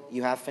physical,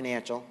 you have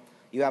financial,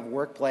 you have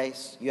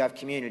workplace, you have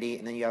community,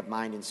 and then you have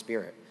mind and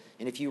spirit.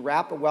 And if you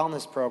wrap a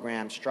wellness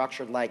program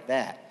structured like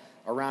that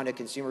around a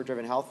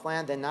consumer-driven health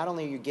plan, then not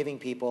only are you giving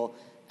people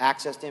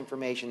access to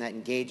information that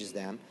engages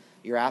them,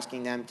 you're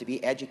asking them to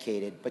be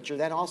educated, but you're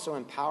then also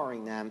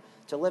empowering them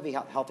to live a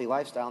healthy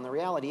lifestyle. And the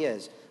reality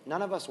is,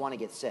 none of us want to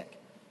get sick.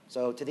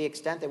 So to the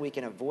extent that we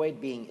can avoid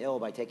being ill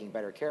by taking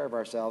better care of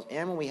ourselves,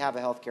 and when we have a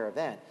healthcare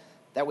event,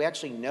 that we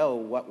actually know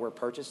what we're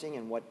purchasing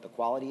and what the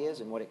quality is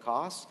and what it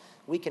costs,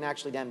 we can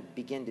actually then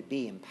begin to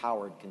be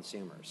empowered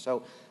consumers.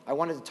 So I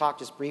wanted to talk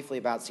just briefly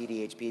about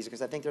CDHPs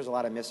because I think there's a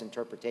lot of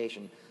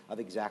misinterpretation of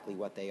exactly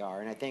what they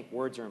are. And I think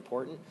words are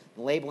important.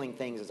 Labeling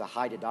things as a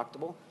high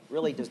deductible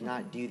really does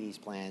not do these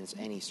plans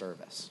any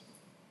service.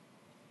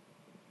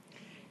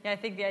 Yeah, I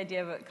think the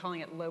idea of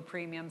calling it low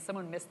premium,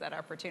 someone missed that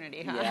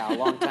opportunity, huh? Yeah, a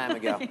long time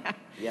ago. Yeah.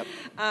 Yep.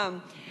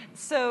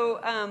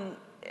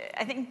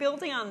 I think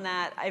building on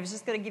that, I was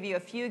just going to give you a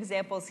few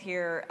examples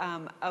here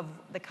of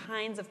the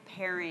kinds of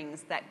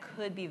pairings that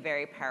could be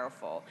very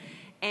powerful.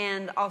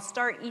 And I'll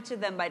start each of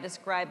them by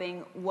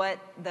describing what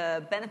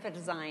the benefit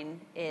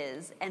design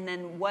is and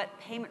then what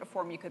payment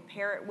form you could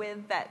pair it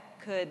with that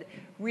could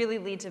really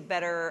lead to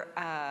better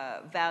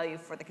value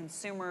for the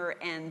consumer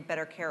and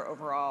better care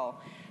overall.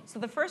 So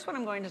the first one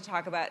I'm going to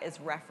talk about is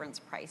reference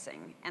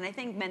pricing. And I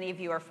think many of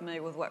you are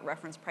familiar with what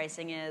reference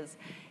pricing is.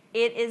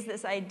 It is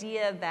this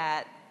idea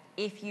that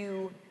if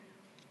you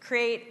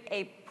create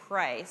a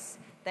price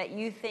that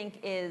you think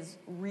is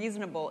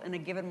reasonable in a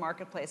given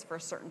marketplace for a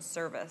certain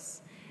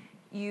service,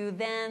 you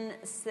then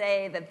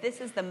say that this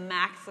is the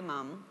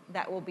maximum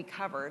that will be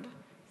covered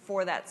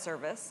for that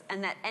service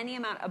and that any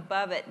amount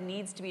above it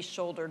needs to be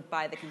shouldered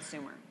by the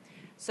consumer.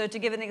 So to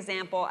give an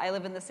example, I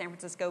live in the San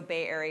Francisco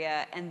Bay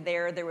Area, and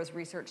there was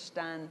research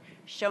done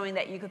showing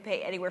that you could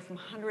pay anywhere from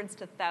hundreds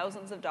to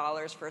thousands of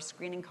dollars for a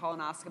screening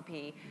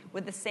colonoscopy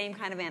with the same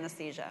kind of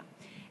anesthesia.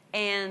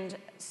 And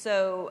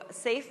so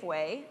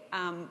Safeway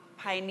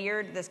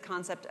pioneered this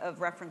concept of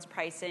reference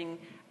pricing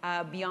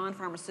beyond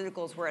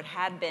pharmaceuticals where it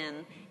had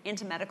been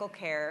into medical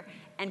care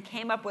and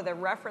came up with a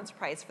reference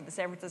price for the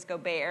San Francisco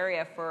Bay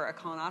Area for a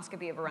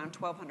colonoscopy of around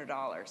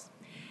 $1,200.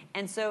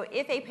 And so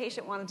if a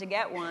patient wanted to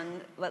get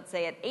one, let's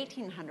say at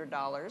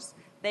 $1,800,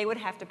 they would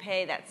have to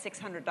pay that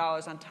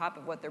 $600 on top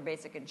of what their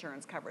basic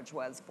insurance coverage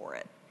was for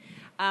it.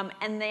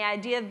 And the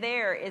idea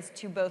there is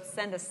to both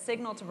send a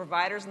signal to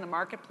providers in the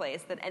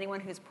marketplace that anyone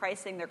who's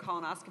pricing their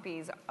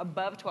colonoscopies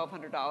above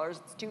 $1,200,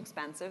 it's too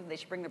expensive, they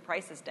should bring the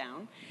prices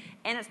down.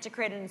 And it's to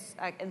create an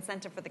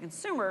incentive for the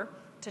consumer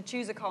to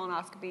choose a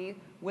colonoscopy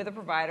with a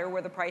provider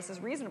where the price is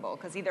reasonable,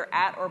 because either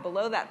at or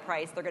below that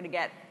price, they're going to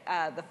get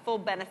the full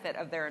benefit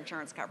of their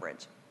insurance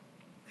coverage.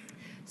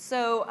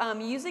 So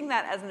using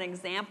that as an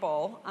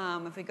example,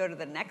 if we go to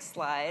the next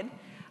slide,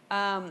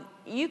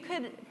 you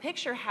could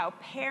picture how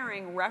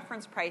pairing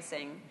reference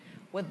pricing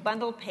with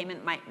bundled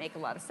payment might make a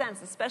lot of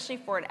sense, especially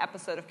for an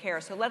episode of care.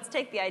 So let's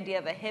take the idea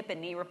of a hip or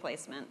knee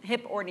replacement,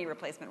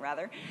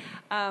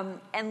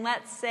 and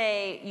let's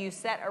say you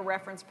set a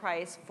reference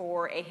price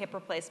for a hip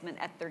replacement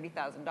at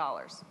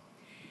 $30,000.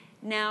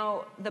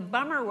 Now, the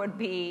bummer would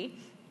be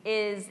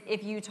is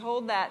if you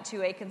told that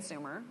to a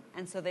consumer,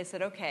 and so they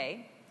said,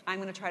 okay, I'm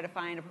going to try to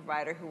find a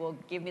provider who will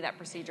give me that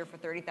procedure for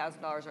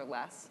 $30,000 or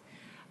less.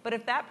 But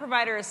if that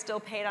provider is still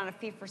paid on a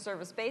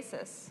fee-for-service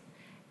basis,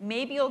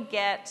 maybe you'll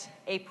get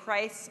a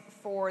price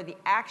for the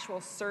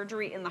actual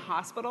surgery in the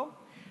hospital,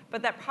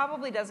 but that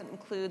probably doesn't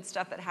include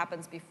stuff that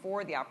happens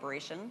before the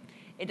operation.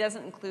 It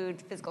doesn't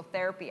include physical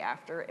therapy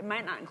after. It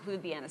might not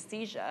include the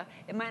anesthesia.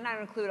 It might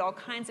not include all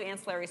kinds of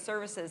ancillary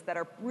services that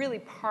are really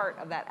part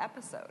of that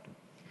episode.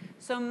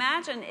 So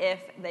imagine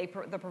if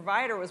the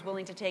provider was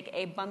willing to take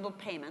a bundled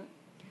payment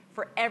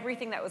for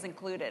everything that was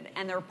included,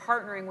 and they're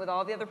partnering with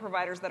all the other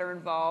providers that are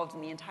involved in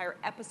the entire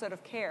episode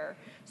of care,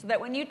 so that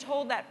when you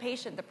told that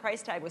patient the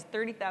price tag was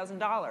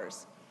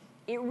 $30,000,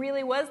 it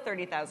really was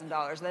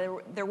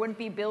 $30,000. There wouldn't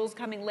be bills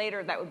coming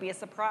later that would be a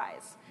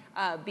surprise,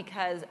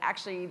 because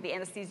actually the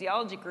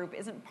anesthesiology group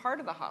isn't part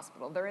of the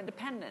hospital. They're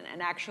independent,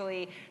 and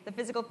actually the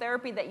physical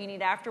therapy that you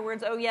need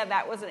afterwards, oh yeah,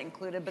 that wasn't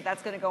included, but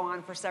that's going to go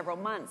on for several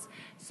months.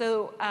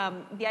 So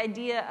the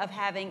idea of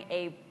having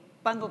a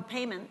bundled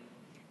payment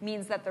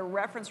means that the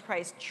reference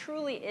price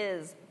truly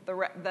is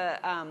that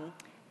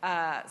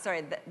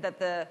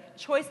the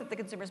choice that the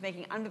consumer is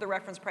making under the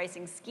reference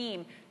pricing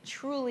scheme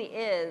truly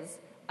is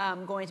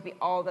going to be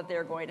all that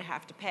they're going to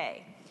have to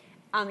pay.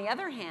 On the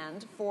other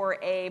hand, for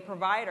a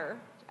provider,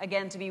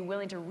 again, to be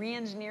willing to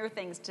re-engineer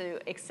things to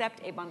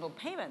accept a bundled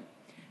payment,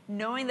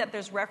 knowing that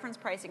there's reference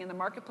pricing in the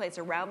marketplace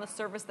around the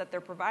service that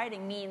they're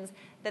providing means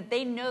that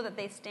they know that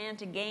they stand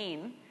to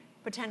gain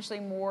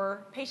potentially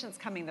more patients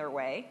coming their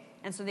way,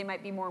 and so they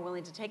might be more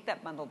willing to take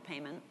that bundled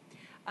payment.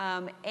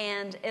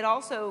 And it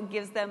also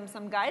gives them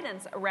some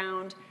guidance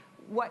around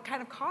what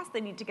kind of cost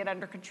they need to get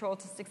under control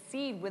to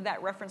succeed with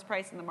that reference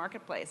price in the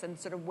marketplace and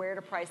sort of where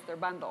to price their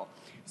bundle.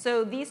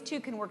 So these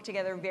two can work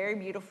together very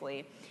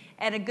beautifully.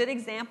 And a good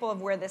example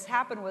of where this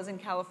happened was in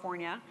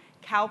California.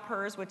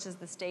 CalPERS, which is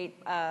the state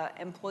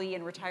employee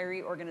and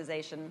retiree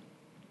organization,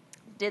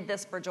 did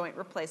this for joint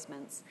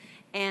replacements,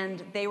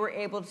 and they were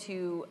able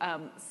to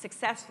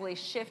successfully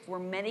shift where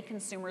many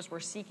consumers were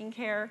seeking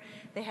care.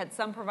 They had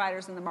some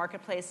providers in the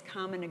marketplace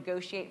come and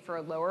negotiate for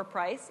a lower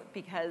price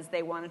because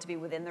they wanted to be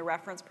within the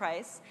reference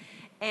price,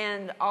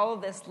 and all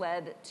of this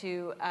led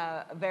to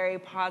a very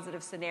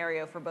positive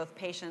scenario for both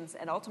patients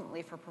and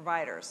ultimately for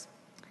providers.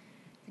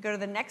 If you go to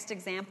the next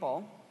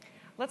example,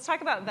 let's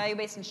talk about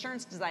value-based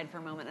insurance design for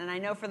a moment. And I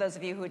know for those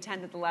of you who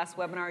attended the last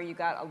webinar, you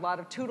got a lot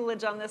of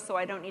tutelage on this, so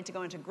I don't need to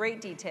go into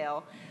great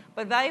detail.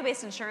 But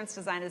value-based insurance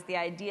design is the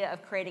idea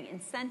of creating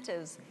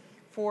incentives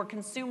for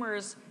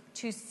consumers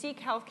to seek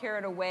healthcare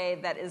in a way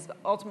that is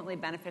ultimately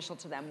beneficial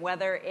to them,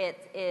 whether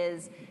it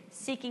is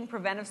seeking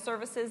preventive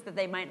services that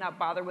they might not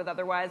bother with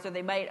otherwise, or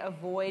they might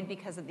avoid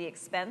because of the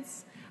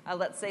expense.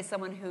 Let's say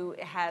someone who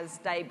has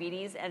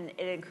diabetes and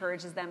it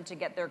encourages them to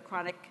get their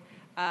chronic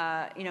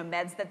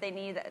meds that they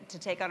need to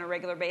take on a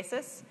regular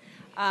basis.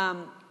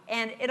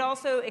 And it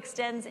also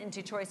extends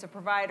into choice of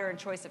provider and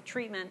choice of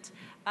treatment,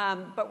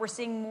 but we're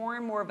seeing more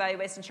and more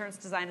value-based insurance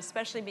design,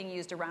 especially being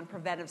used around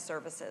preventive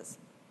services.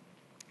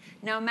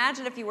 Now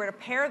imagine if you were to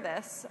pair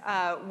this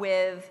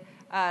with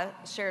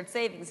shared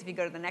savings, if you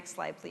go to the next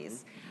slide,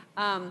 please.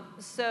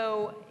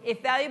 So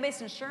if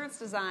value-based insurance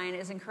design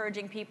is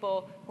encouraging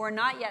people who are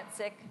not yet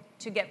sick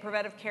to get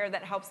preventive care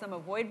that helps them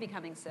avoid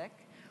becoming sick,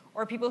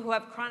 or people who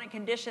have chronic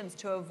conditions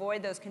to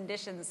avoid those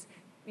conditions,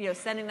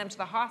 sending them to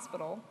the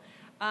hospital,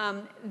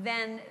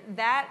 then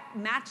that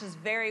matches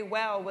very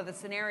well with a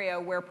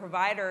scenario where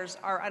providers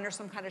are under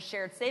some kind of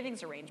shared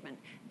savings arrangement.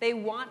 They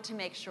want to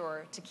make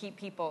sure to keep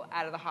people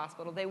out of the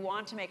hospital. They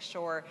want to make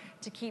sure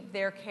to keep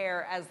their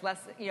care as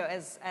less,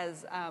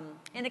 as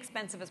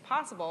inexpensive as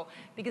possible,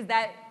 because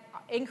that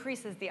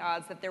increases the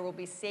odds that there will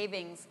be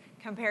savings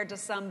compared to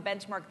some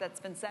benchmark that's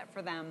been set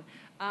for them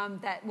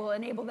that will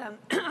enable them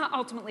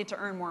ultimately to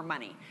earn more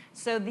money.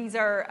 So these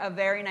are a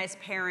very nice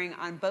pairing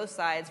on both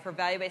sides. For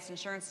value-based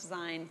insurance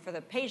design for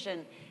the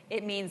patient,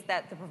 it means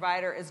that the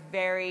provider is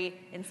very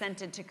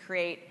incented to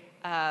create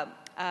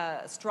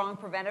strong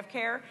preventive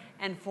care,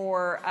 and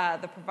for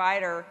the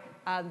provider,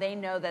 they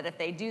know that if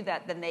they do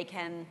that, then they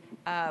can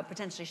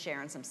potentially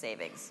share in some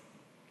savings.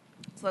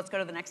 So let's go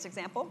to the next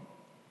example.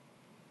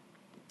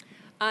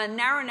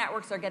 Narrow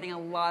networks are getting a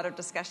lot of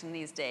discussion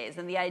these days,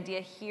 and the idea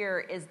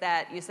here is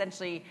that you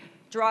essentially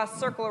draw a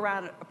circle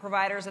around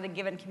providers in a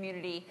given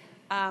community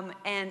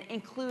and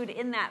include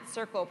in that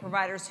circle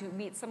providers who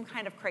meet some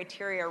kind of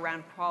criteria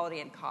around quality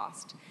and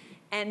cost.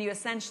 And you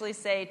essentially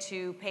say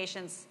to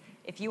patients,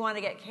 if you want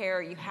to get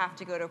care, you have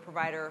to go to a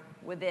provider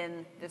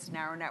within this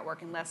narrow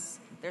network unless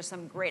there's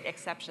some great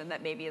exception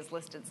that maybe is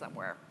listed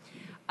somewhere.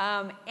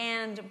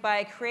 And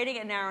by creating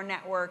a narrow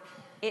network,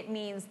 it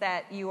means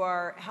that you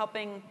are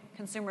helping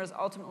consumers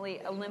ultimately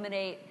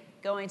eliminate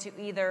going to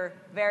either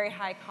very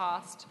high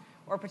cost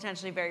or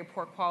potentially very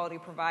poor quality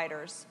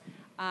providers.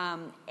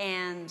 As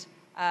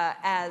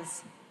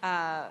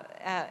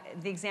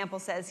the example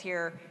says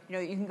here,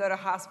 you can go to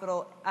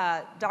hospital,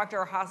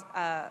 Doctor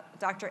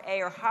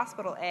A or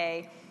Hospital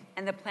A,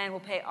 and the plan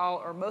will pay all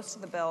or most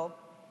of the bill,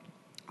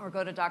 or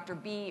go to Doctor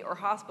B or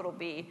Hospital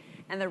B,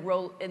 and the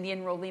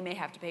enrollee may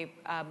have to pay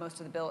most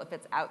of the bill if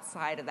it's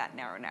outside of that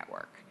narrow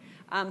network.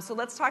 So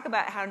let's talk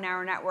about how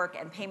narrow network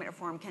and payment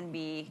reform can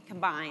be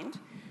combined.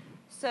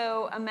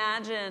 So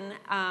imagine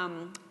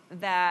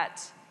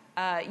that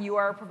you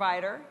are a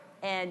provider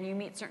and you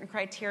meet certain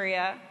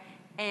criteria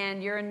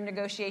and you're in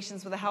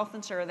negotiations with a health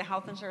insurer. The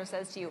health insurer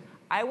says to you,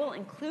 I will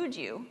include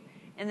you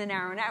in the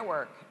narrow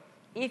network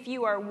if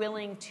you are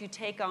willing to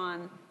take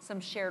on some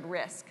shared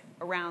risk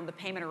around the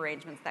payment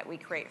arrangements that we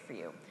create for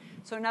you.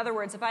 So in other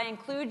words, if I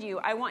include you,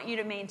 I want you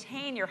to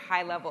maintain your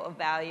high level of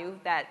value,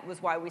 that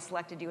was why we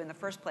selected you in the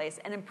first place,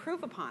 and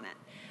improve upon it.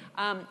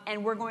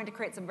 And we're going to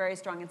create some very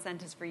strong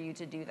incentives for you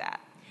to do that.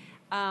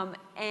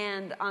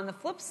 And on the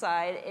flip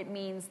side, it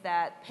means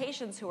that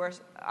patients who are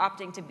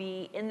opting to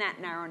be in that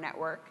narrow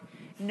network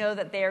know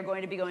that they are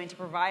going to be going to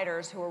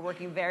providers who are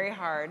working very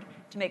hard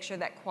to make sure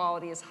that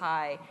quality is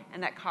high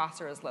and that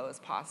costs are as low as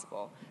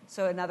possible.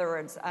 So in other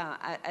words,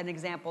 an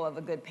example of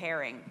a good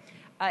pairing.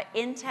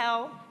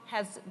 Intel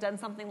has done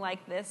something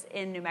like this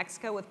in New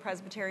Mexico with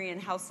Presbyterian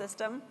Health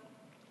System,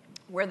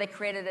 where they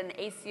created an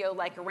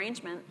ACO-like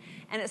arrangement,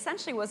 and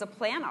essentially was a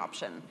plan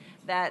option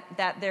that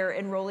their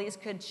enrollees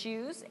could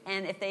choose,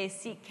 and if they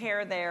seek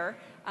care there,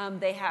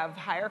 they have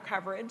higher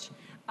coverage,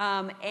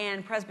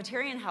 and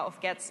Presbyterian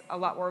Health gets a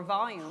lot more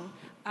volume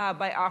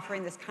by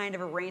offering this kind of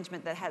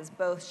arrangement that has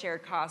both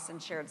shared costs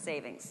and shared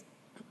savings.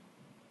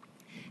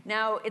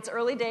 Now, it's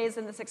early days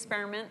in this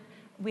experiment.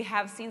 We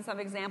have seen some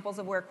examples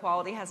of where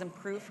quality has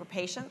improved for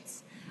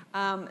patients.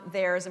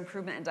 There's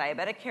improvement in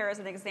diabetic care as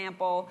an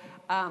example.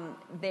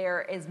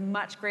 There is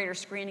much greater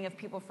screening of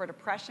people for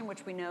depression,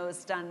 which we know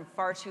is done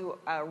far too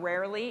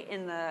rarely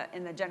in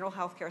the general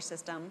healthcare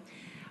system.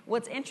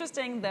 What's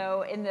interesting,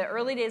 though, in the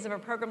early days of a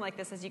program like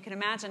this, as you can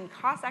imagine,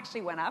 costs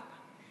actually went up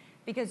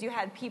because you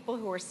had people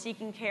who were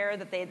seeking care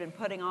that they had been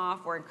putting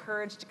off or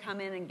encouraged to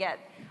come in and get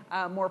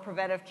more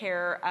preventive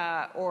care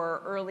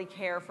or early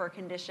care for a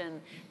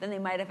condition than they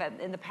might have had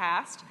in the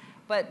past.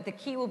 But the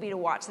key will be to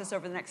watch this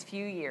over the next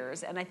few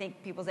years, and I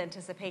think people's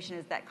anticipation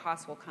is that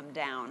costs will come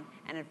down,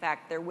 and in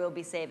fact there will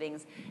be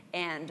savings,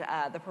 and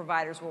the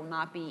providers will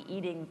not be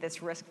eating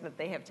this risk that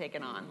they have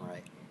taken on.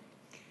 Right.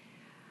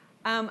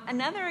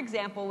 Another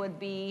example would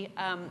be,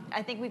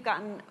 I think we've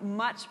gotten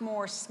much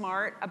more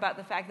smart about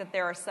the fact that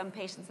there are some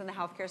patients in the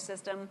healthcare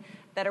system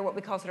that are what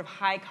we call sort of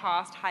high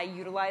cost, high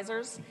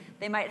utilizers.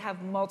 They might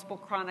have multiple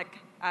chronic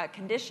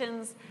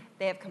conditions,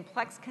 they have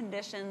complex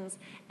conditions,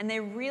 and they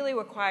really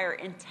require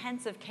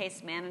intensive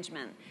case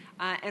management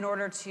in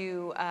order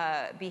to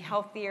be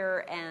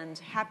healthier and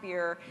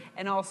happier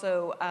and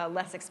also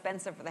less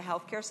expensive for the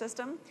healthcare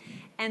system.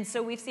 And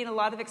so we've seen a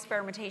lot of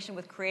experimentation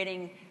with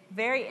creating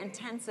very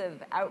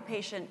intensive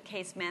outpatient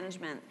case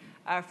management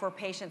for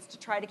patients to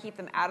try to keep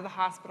them out of the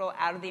hospital,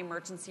 out of the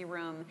emergency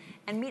room,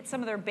 and meet some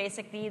of their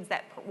basic needs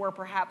that were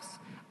perhaps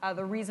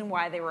the reason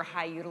why they were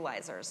high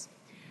utilizers.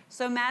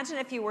 So imagine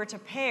if you were to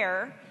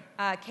pair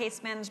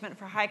case management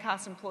for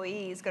high-cost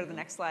employees, go to the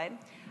next slide,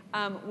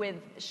 with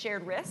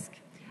shared risk.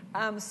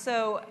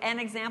 So an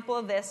example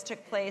of this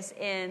took place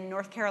in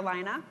North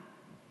Carolina,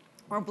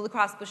 where Blue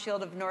Cross Blue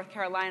Shield of North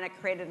Carolina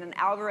created an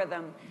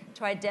algorithm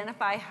to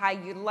identify high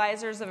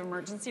utilizers of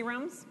emergency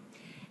rooms.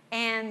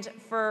 And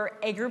for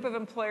a group of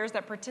employers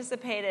that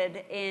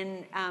participated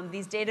in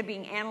these data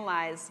being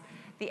analyzed,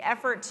 the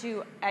effort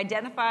to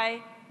identify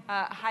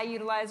high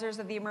utilizers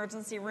of the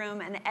emergency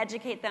room and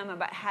educate them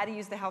about how to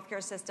use the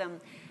healthcare system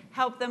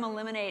helped them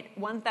eliminate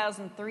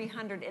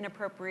 1,300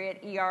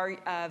 inappropriate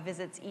ER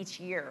visits each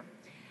year.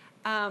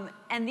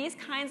 And these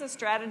kinds of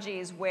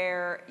strategies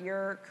where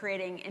you're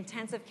creating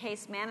intensive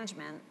case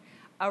management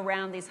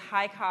around these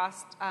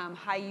high-cost,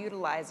 high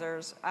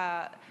utilizers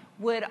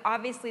would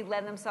obviously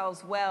lend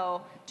themselves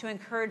well to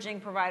encouraging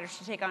providers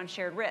to take on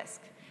shared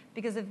risk.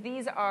 Because if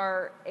these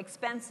are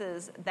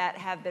expenses that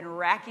have been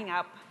racking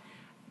up,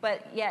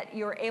 but yet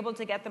you're able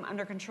to get them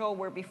under control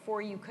where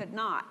before you could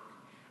not,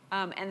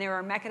 and there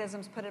are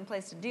mechanisms put in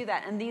place to do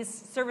that, and these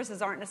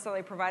services aren't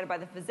necessarily provided by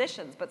the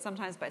physicians, but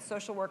sometimes by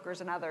social workers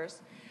and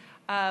others,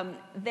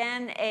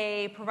 then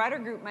a provider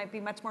group might be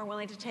much more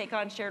willing to take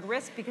on shared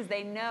risk because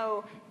they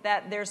know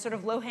that there's sort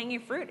of low-hanging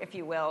fruit, if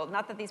you will.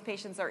 Not that these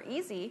patients are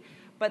easy,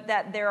 but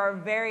that there are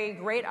very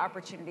great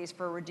opportunities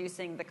for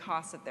reducing the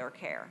cost of their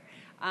care.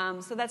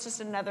 So that's just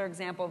another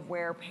example of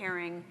where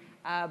pairing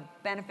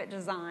benefit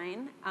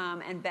design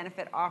and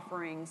benefit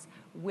offerings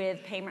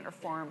with payment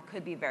reform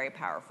could be very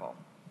powerful.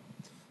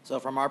 So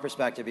from our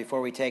perspective, before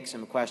we take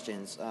some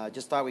questions,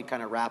 just thought we'd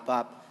kind of wrap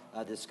up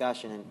the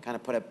discussion and kind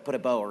of put a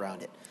bow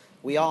around it.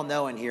 We all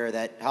know in here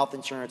that health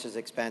insurance is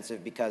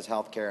expensive because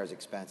health care is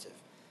expensive.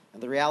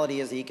 And the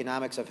reality is the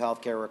economics of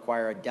healthcare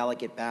require a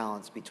delicate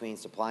balance between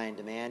supply and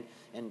demand.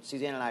 And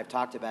Suzanne and I have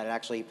talked about it.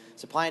 Actually,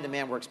 supply and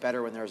demand works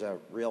better when there's a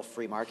real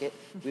free market.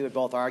 We would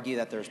both argue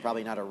that there's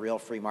probably not a real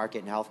free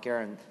market in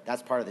healthcare, and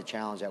that's part of the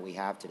challenge that we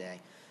have today.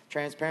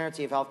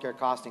 Transparency of healthcare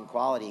cost and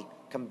quality,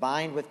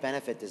 combined with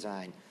benefit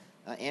design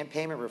and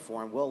payment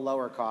reform, will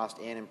lower cost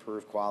and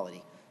improve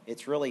quality.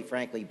 It's really,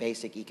 frankly,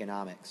 basic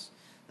economics.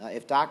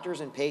 If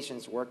doctors and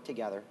patients work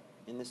together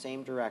in the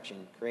same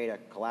direction, create a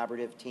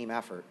collaborative team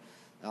effort,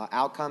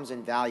 outcomes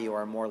and value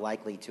are more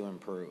likely to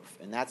improve.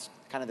 And that's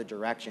kind of the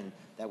direction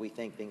that we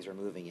think things are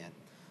moving in.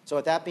 So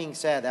with that being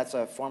said, that's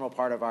a formal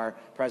part of our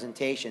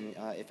presentation.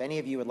 If any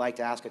of you would like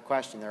to ask a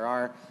question, there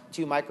are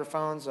 2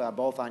 microphones,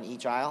 both on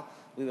each aisle.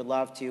 We would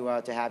love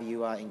to have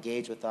you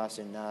engage with us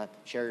and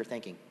share your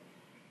thinking.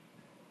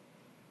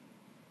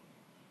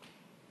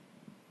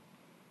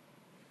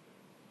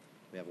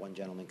 We have one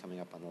gentleman coming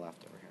up on the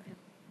left over here.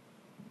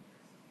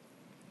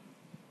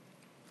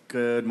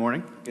 Good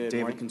morning. Good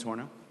David morning.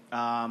 Contorno.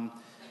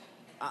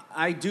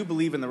 I do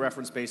believe in the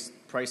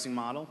reference-based pricing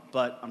model,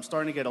 but I'm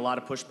starting to get a lot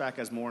of pushback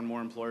as more and more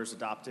employers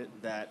adopt it,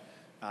 that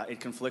it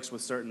conflicts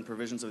with certain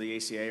provisions of the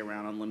ACA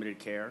around unlimited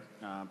care,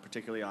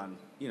 particularly on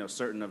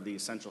certain of the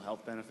essential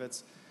health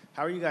benefits.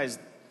 How are you guys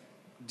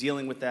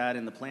dealing with that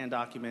in the plan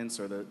documents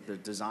or the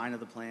design of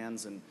the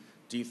plans? And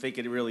do you think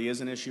it really is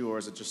an issue, or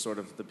is it just sort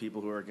of the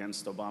people who are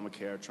against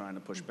Obamacare trying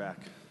to push back?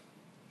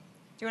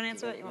 Do you want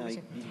to answer it? You want me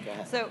to? Go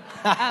ahead. So,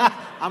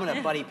 I'm going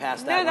to buddy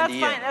pass that one to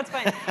you. No, that's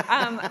fine.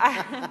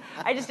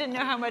 I just didn't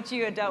know how much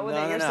you had dealt with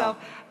it yourself.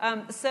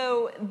 No.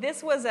 So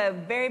this was a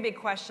very big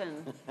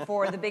question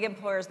for the big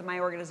employers that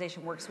my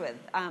organization works with.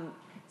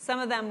 Some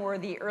of them were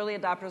the early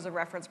adopters of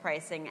reference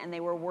pricing, and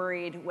they were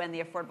worried when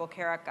the Affordable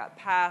Care Act got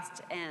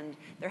passed and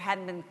there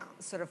hadn't been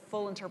sort of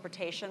full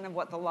interpretation of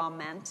what the law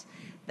meant,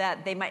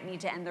 that they might need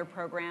to end their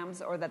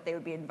programs or that they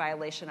would be in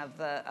violation of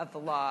the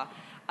law.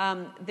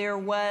 There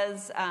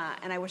was,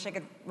 and I wish I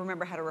could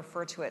remember how to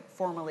refer to it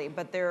formally,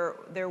 but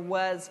there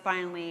was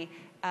finally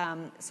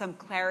some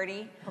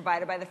clarity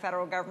provided by the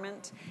federal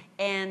government,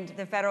 and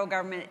the federal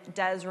government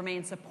does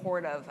remain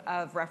supportive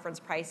of reference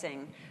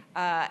pricing,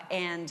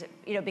 and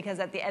because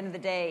at the end of the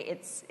day,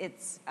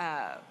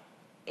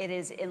 it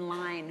is in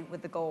line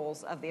with the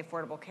goals of the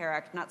Affordable Care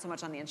Act, not so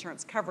much on the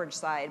insurance coverage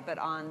side, but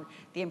on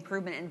the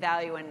improvement in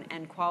value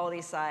and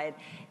quality side.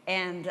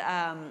 And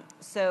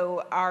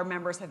so our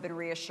members have been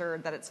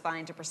reassured that it's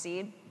fine to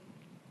proceed.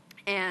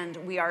 And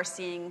we are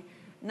seeing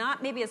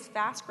not maybe as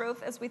fast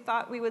growth as we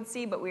thought we would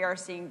see, but we are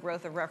seeing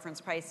growth of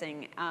reference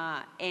pricing.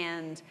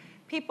 And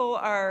people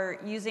are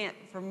using it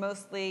for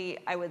mostly,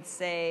 I would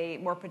say,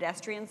 more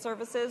pedestrian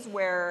services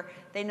where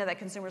they know that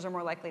consumers are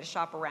more likely to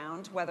shop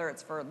around, whether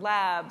it's for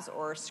labs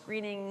or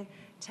screening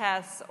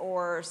tests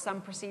or some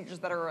procedures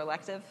that are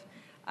elective.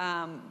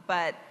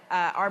 But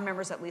our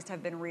members at least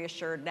have been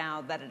reassured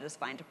now that it is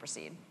fine to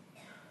proceed.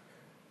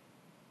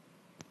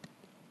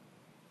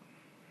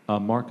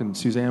 Mark and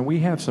Suzanne, we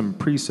have some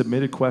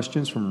pre-submitted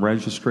questions from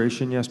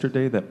registration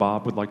yesterday that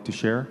Bob would like to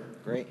share.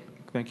 Great.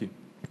 Thank you.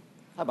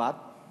 Hi,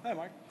 Bob. Hi,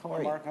 Mark. How are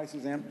you? Mark. Hi,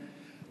 Suzanne.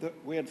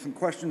 We had some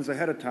questions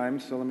ahead of time,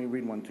 so let me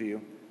read one to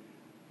you.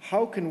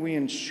 How can we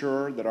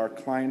ensure our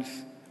clients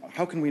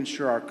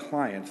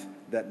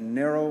that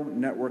narrow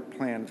network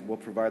plans will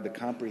provide the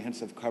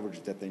comprehensive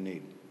coverage that they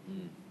need?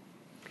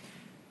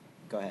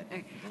 Go ahead.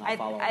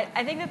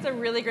 I think that's a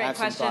really great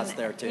question. I have some thoughts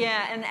there, too.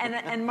 Yeah,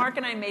 and Mark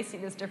and I may see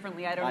this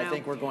differently. I don't know. I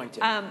think we're going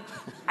to.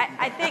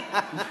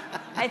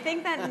 I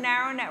think that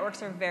narrow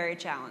networks are very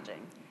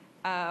challenging.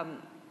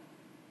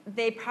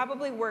 They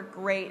probably work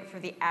great for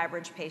the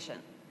average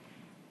patient.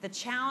 The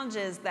challenge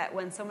is that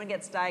when someone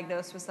gets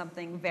diagnosed with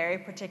something very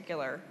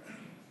particular,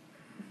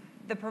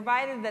 the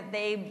provider that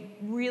they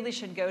really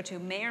should go to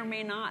may or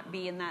may not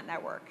be in that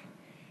network.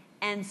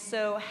 And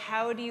so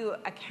how do you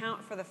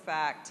account for the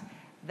fact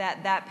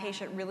that that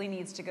patient really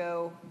needs to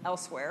go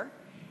elsewhere?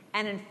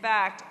 And in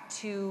fact,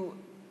 to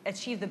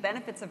achieve the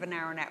benefits of a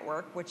narrow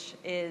network, which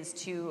is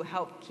to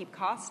help keep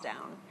costs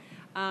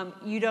down,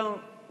 you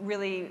don't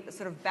really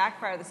sort of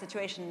backfire the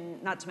situation,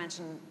 not to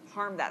mention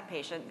harm that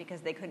patient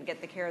because they couldn't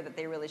get the care that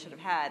they really should have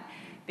had.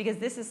 Because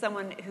this is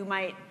someone who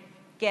might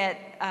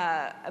get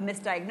a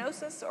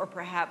misdiagnosis, or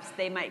perhaps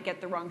they might get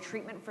the wrong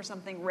treatment for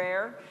something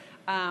rare,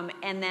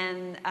 and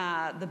then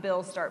the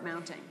bills start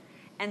mounting.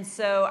 And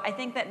so I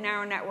think that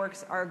narrow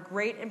networks are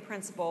great in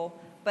principle,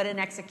 but in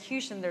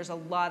execution, there's a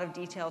lot of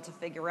detail to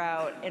figure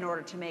out in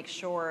order to make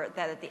sure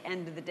that at the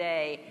end of the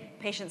day,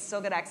 patients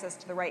still get access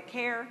to the right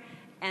care,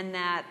 and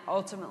that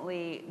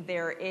ultimately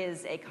there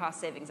is a cost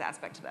savings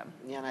aspect to them.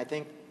 Yeah, and I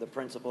think the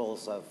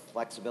principles of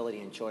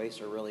flexibility and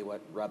choice are really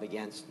what rub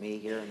against me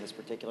here in this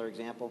particular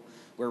example.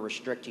 We're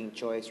restricting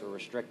choice, we're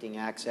restricting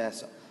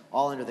access,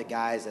 all under the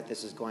guise that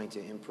this is going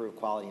to improve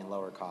quality and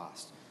lower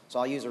cost. So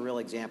I'll use a real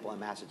example in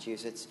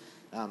Massachusetts.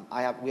 We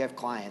have a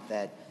client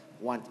that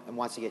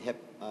wants to get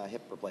hip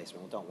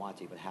replacement. Well, don't want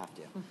to, but have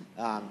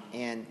to.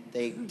 And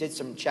they did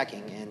some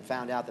checking and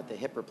found out that the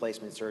hip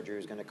replacement surgery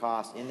was going to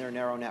cost, in their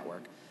narrow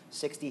network,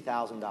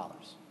 $60,000.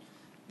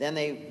 Then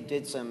they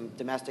did some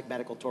domestic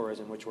medical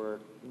tourism, which we're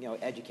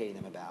educating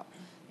them about.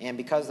 And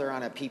because they're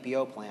on a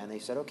PPO plan, they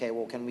said, okay,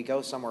 well, can we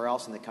go somewhere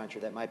else in the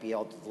country that might be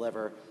able to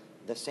deliver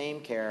the same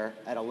care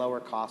at a lower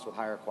cost with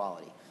higher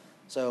quality?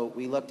 So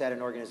we looked at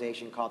an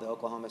organization called the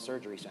Oklahoma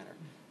Surgery Center.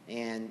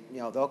 And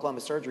the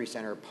Oklahoma Surgery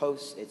Center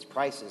posts its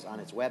prices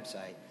on its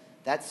website.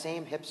 That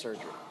same hip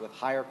surgery with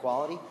higher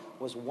quality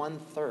was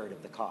 1/3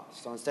 of the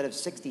cost. So instead of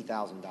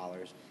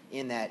 $60,000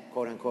 in that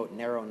quote-unquote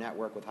narrow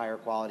network with higher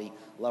quality,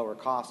 lower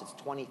cost, it's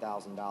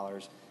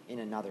 $20,000 in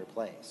another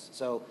place.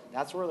 So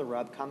that's where the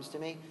rub comes to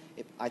me.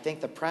 I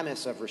think the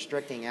premise of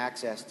restricting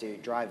access to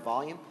drive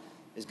volume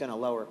is going to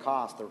lower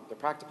cost. The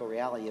practical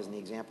reality is, in the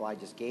example I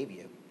just gave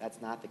you,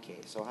 that's not the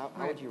case. So how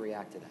would you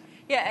react to that?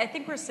 Yeah, I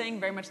think we're saying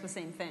very much the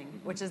same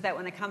thing, which is that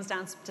when it comes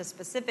down to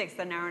specifics,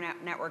 the narrow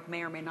network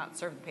may or may not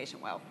serve the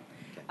patient well.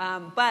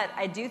 Okay. But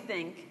I do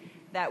think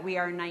that we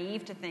are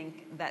naive to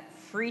think that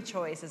free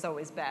choice is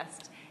always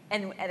best.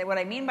 And what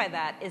I mean by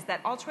that is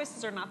that all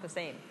choices are not the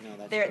same.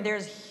 No,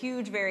 there's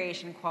huge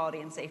variation in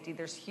quality and safety.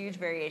 There's huge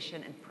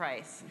variation in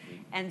price.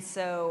 Mm-hmm. And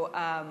so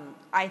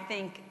I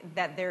think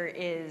that there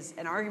is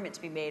an argument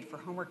to be made for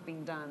homework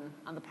being done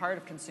on the part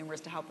of consumers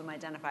to help them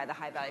identify the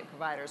high-value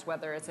providers,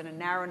 whether it's in a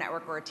narrow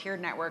network or a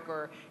tiered network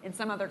or in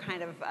some other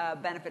kind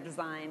of benefit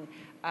design.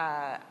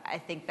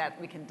 I think that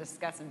we can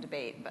discuss and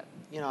debate. But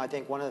I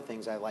think one of the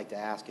things I'd like to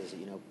ask is,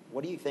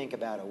 what do you think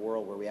about a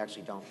world where we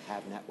actually don't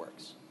have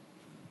networks,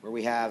 where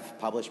we have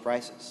published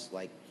prices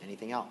like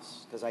anything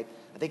else? Because I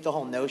think the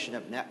whole notion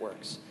of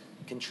networks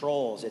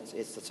controls, it's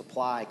the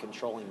supply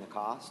controlling the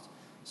cost.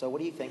 So what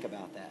do you think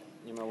about that?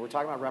 We're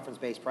talking about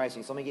reference-based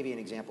pricing, so let me give you an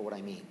example of what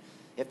I mean.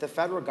 If the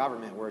federal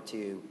government were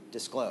to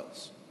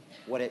disclose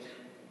what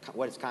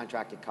its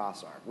contracted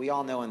costs are, we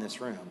all know in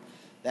this room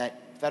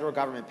that federal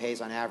government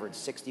pays on average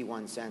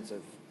 61 cents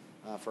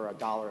for a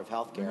dollar of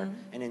health care,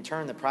 and in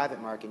turn the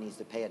private market needs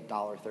to pay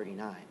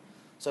 $1.39.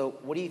 So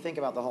what do you think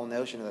about the whole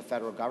notion of the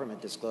federal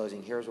government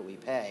disclosing, here's what we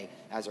pay,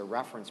 as a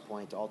reference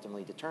point to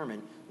ultimately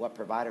determine what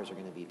providers are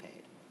going to be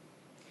paid?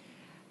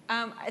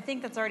 I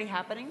think that's already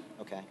happening.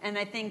 Okay. And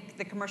I think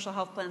the commercial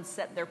health plans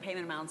set their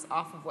payment amounts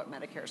off of what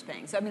Medicare is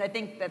paying. So, I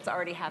think that's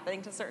already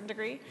happening to a certain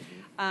degree.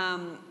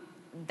 Mm-hmm.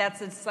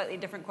 That's a slightly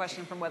different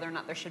question from whether or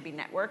not there should be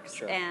networks.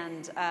 Sure.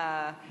 And,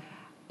 I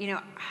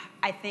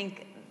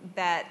think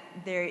that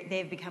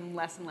they've become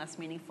less and less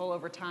meaningful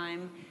over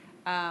time.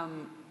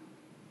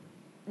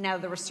 Now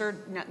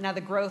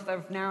the growth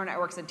of narrow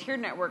networks and tiered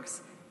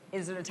networks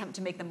is an attempt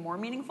to make them more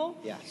meaningful.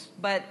 Yes.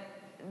 But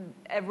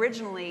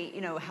originally,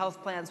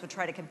 health plans would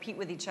try to compete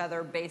with each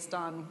other based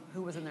on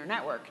who was in their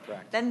network.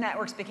 Correct. Then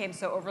networks became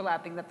so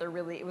overlapping that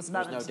it was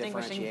not a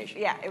distinguishing.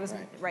 Differentiation. Yeah, it was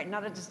right,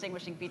 not a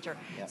distinguishing feature.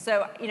 Yep.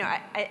 So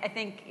I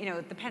think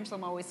the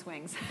pendulum always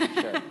swings. Sure,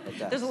 it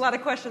does. There's a lot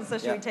of questions. So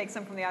should we take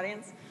some from the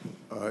audience?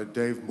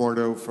 Dave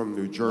Mordo from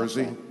New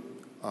Jersey.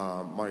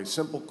 My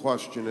simple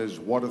question is,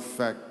 what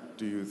effect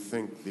do you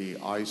think the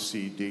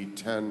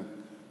ICD-10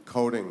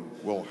 coding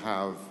will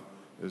have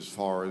as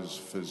far as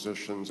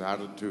physicians'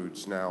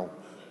 attitudes now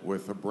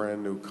with a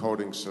brand new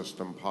coding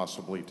system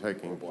possibly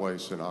taking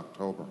place in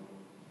October?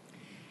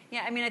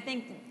 Yeah, I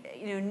think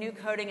new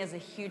coding is a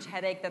huge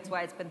headache. That's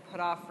why it's been put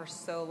off for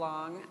so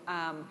long.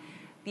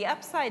 The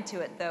upside to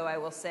it, though, I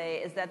will say,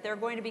 is that there are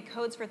going to be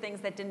codes for things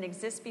that didn't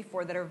exist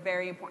before that are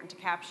very important to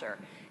capture.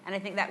 And I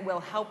think that will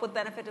help with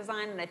benefit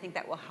design, and I think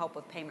that will help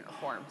with payment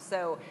reform.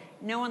 So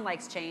no one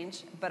likes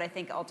change, but I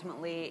think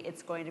ultimately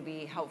it's going to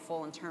be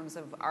helpful in terms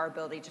of our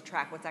ability to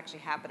track what's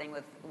actually happening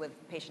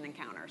with patient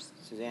encounters.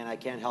 Suzanne, I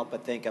can't help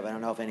but think of, I don't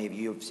know if any of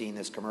you have seen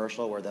this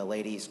commercial where the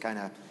lady's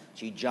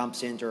she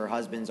jumps into her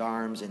husband's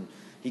arms and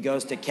he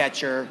goes to catch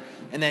her,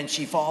 and then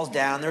she falls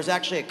down. There's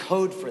actually a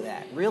code for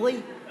that.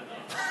 Really?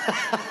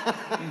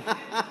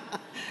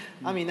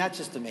 That's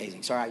just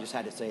amazing. Sorry, I just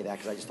had to say that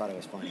because I just thought it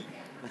was funny.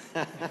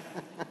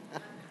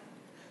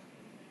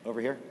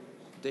 Over here.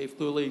 Dave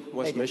Cluley,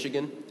 West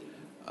Michigan.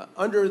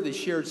 Under the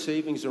shared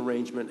savings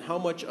arrangement, how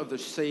much of the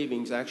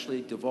savings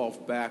actually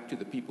devolve back to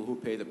the people who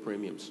pay the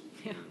premiums?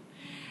 Yeah.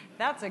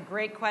 That's a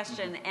great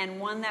question, and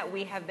one that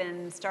we have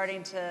been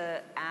starting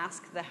to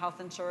ask the health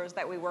insurers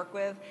that we work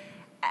with.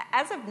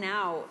 As of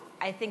now,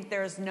 I think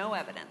there's no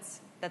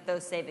evidence that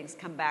those savings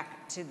come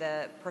back to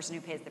the person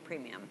who pays the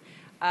premium.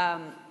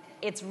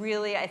 It's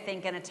really, I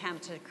think, an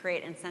attempt to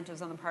create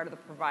incentives on the part of the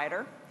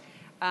provider.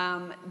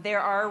 There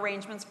are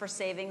arrangements for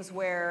savings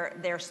where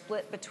they're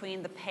split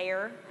between the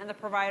payer and the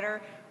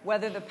provider.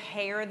 Whether the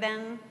payer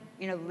then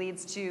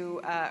leads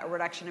to a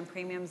reduction in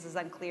premiums is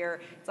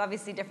unclear. It's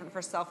obviously different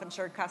for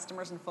self-insured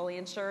customers and fully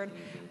insured,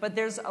 but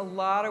there's a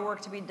lot of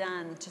work to be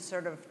done to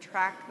sort of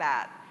track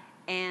that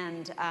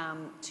and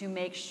to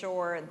make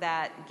sure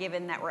that,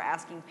 given that we're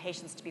asking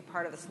patients to be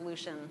part of the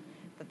solution,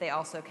 that they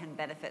also can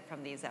benefit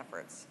from these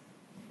efforts.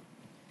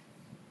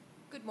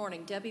 Good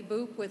morning. Debbie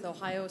Boop with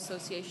Ohio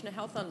Association of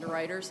Health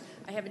Underwriters.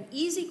 I have an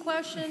easy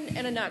question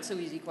and a not so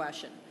easy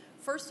question.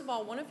 First of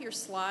all, one of your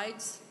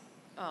slides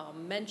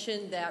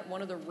mentioned that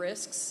one of the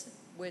risks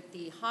with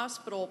the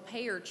hospital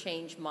payer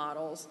change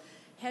models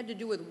had to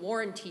do with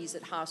warranties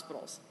at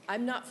hospitals.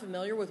 I'm not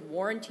familiar with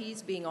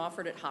warranties being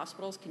offered at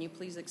hospitals. Can you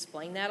please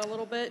explain that a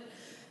little bit?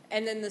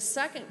 And then the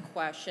second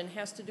question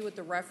has to do with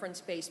the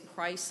reference-based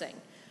pricing.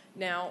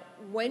 Now,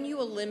 when you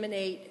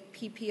eliminate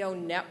PPO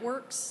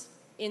networks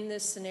in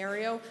this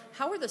scenario,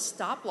 how are the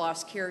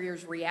stop-loss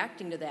carriers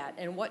reacting to that,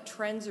 and what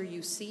trends are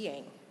you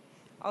seeing?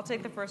 I'll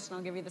take the first and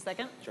I'll give you the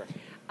second. Sure.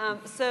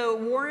 So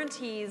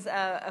warranties,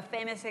 a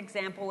famous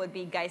example would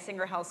be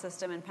Geisinger Health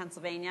System in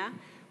Pennsylvania,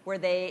 where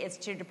they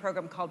instituted a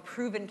program called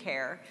Proven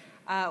Care,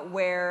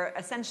 where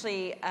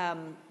essentially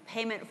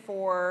payment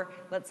for,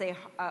 let's say,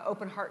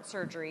 open heart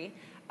surgery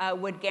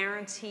would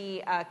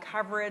guarantee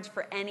coverage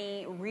for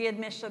any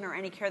readmission or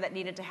any care that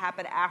needed to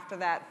happen after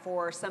that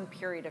for some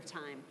period of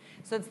time.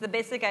 So it's the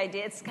basic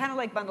idea. It's kind of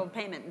like bundled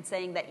payment and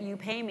saying that you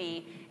pay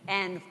me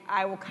and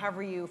I will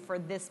cover you for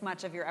this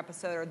much of your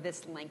episode or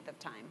this length of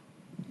time.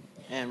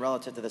 And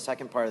relative to the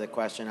second part of the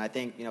question, I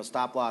think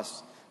stop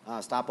loss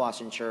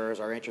insurers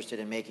are interested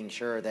in making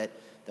sure that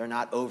they're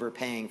not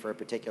overpaying for a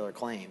particular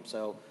claim.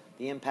 So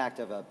the impact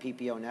of a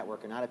PPO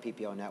network or not a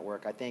PPO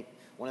network, I think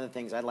one of the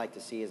things I'd like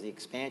to see is the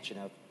expansion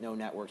of no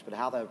networks, but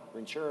how the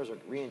insurers or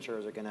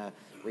reinsurers are going to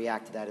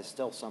react to that is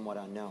still somewhat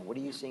unknown. What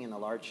are you seeing in the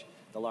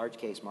large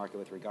case market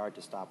with regard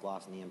to stop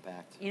loss and the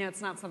impact?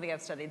 It's not something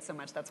I've studied so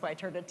much. That's why I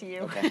turned it to you.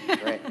 Okay,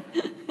 great.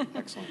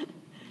 Excellent.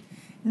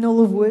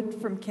 Nola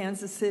Wood from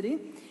Kansas City.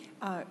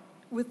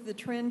 With the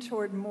trend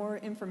toward more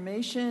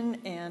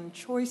information and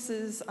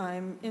choices,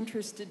 I'm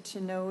interested to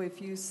know if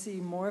you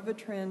see more of a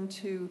trend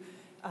to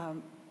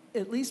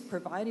at least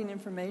providing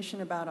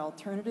information about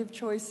alternative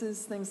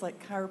choices, things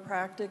like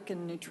chiropractic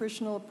and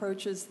nutritional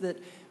approaches that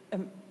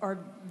are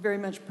very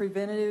much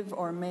preventative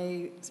or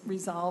may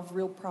resolve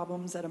real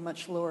problems at a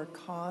much lower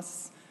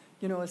cost.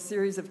 A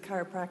series of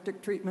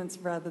chiropractic treatments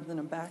rather than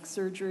a back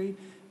surgery.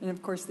 And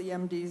of course, the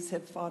MDs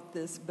have fought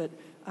this, but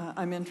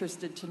I'm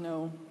interested to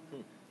know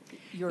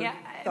your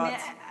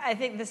thoughts. I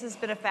think this has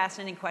been a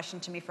fascinating question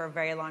to me for a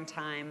very long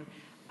time.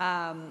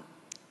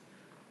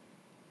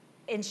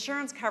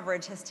 Insurance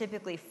coverage has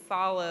typically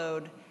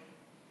followed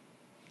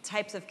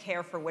types of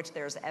care for which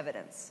there's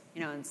evidence,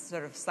 and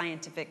sort of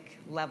scientific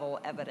level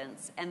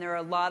evidence. And there are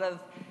a lot of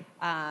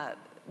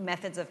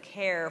methods of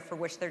care for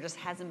which there just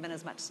hasn't been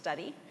as much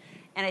study.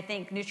 And I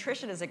think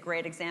nutrition is a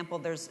great example.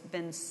 There's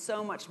been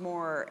so much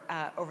more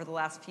over the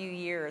last few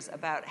years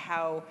about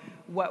how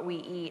what we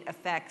eat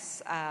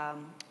affects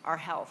our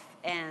health,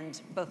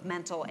 and both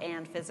mental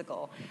and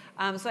physical.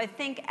 So I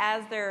think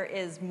as there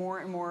is more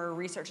and more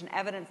research and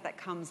evidence that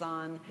comes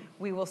on,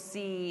 we will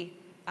see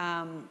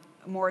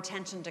more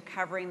attention to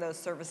covering those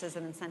services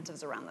and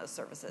incentives around those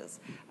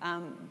services.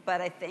 But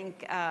I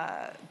think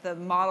the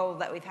model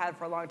that we've had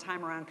for a long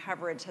time around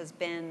coverage has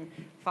been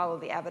follow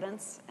the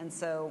evidence, and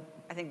so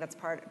I think that's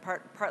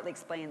partly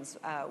explains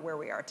where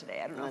we are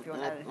today. I don't know if you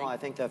want to add anything. Well, I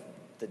think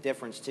the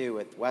difference, too,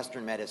 with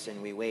Western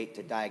medicine, we wait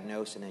to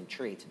diagnose and then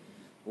treat,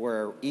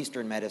 where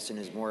Eastern medicine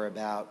is more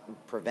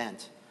about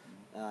prevent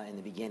in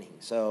the beginning.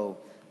 So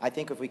I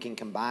think if we can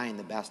combine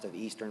the best of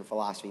Eastern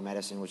philosophy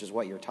medicine, which is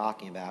what you're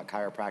talking about,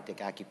 chiropractic,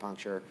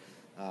 acupuncture,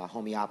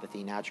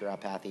 homeopathy,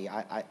 naturopathy,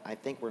 I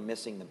think we're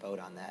missing the boat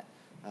on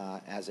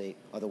that as a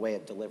other way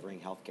of delivering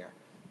healthcare.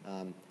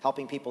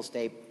 Helping people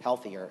stay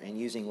healthier and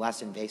using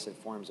less invasive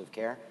forms of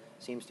care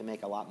seems to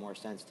make a lot more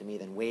sense to me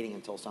than waiting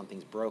until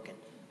something's broken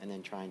and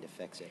then trying to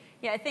fix it.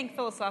 Yeah, I think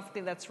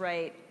philosophically that's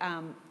right.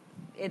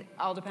 It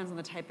all depends on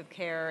the type of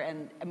care,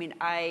 and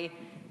I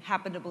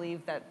happen to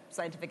believe that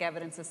scientific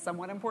evidence is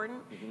somewhat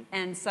important,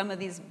 and some of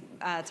these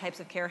types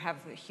of care have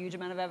a huge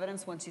amount of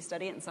evidence once you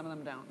study it, and some of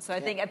them don't. So I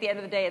think at the end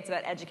of the day, it's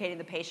about educating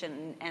the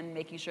patient and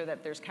making sure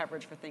that there's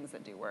coverage for things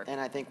that do work.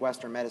 And I think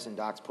Western medicine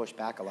docs push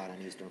back a lot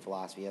on Eastern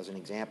philosophy. As an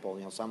example,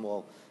 some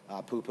will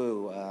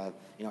poo-poo,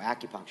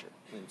 acupuncture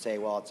and say,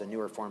 well, it's a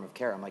newer form of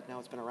care. I'm like, no,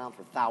 it's been around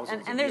for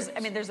thousands of years.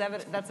 There's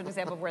evidence. That's an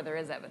example of where there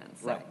is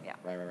evidence. So, right. Yeah.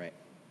 Right.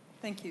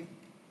 Thank you.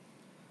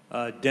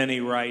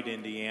 Denny Wright,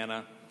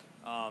 Indiana.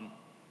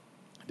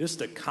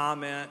 Just a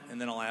comment, and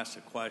then I'll ask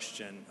a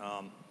question.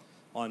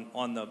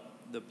 On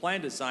the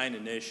plan design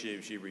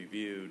initiatives you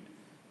reviewed,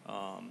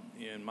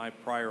 in my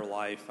prior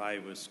life, I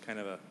was kind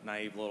of a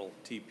naive little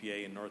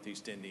TPA in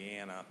Northeast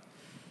Indiana,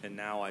 and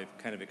now I've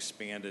kind of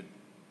expanded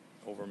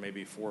over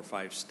maybe 4 or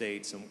 5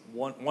 states. And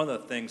one of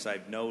the things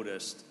I've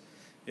noticed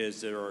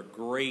is there are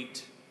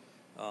great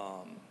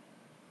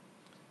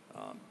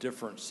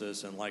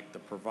differences in like the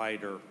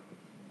provider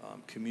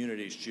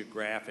communities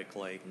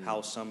geographically, how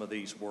some of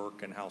these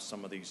work and how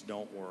some of these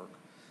don't work.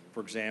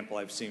 for example,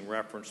 I've seen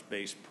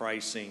reference-based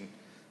pricing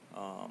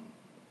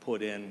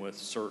put in with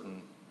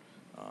certain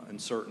in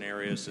certain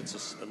areas.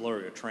 It's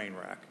literally a train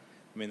wreck.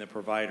 I mean, the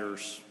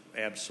providers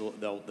absolutely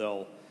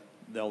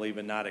they'll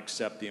even not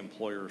accept the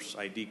employer's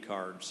ID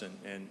cards, and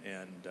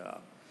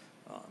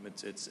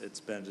it's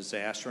been a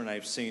disaster. And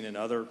I've seen in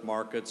other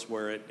markets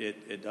where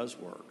it does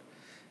work.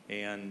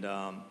 And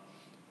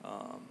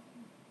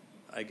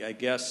I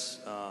guess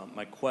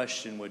my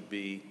question would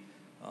be,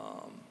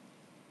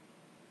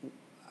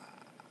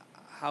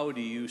 how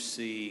do you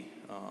see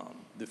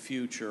the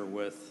future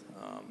with?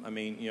 I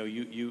mean,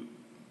 you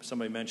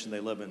somebody mentioned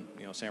they live in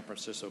San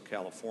Francisco,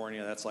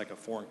 California. That's like a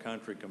foreign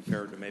country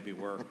compared to maybe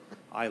where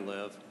I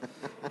live,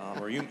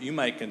 or you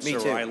might consider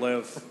where I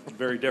live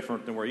very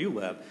different than where you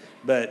live.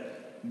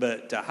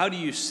 But how do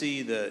you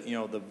see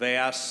the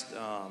vast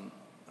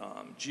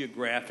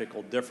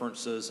geographical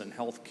differences in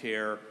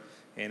healthcare,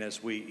 and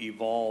as we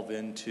evolve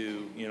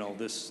into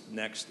this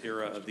next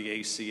era of the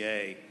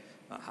ACA,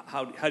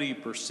 how do you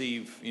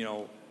perceive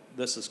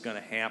this is going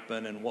to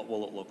happen, and what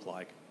will it look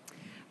like?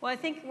 Well, I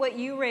think what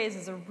you raise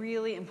is a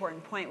really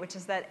important point, which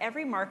is that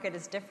every market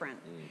is different,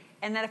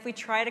 and that if we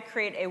try to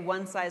create a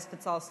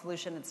one-size-fits-all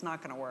solution, it's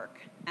not going to work.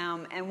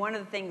 And one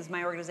of the things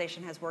my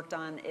organization has worked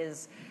on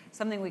is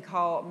something we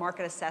call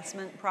market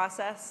assessment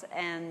process,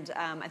 and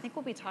I think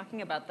we'll be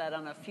talking about that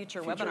on a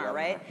future webinar,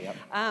 right?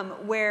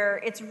 Yep.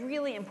 Where it's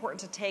really important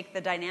to take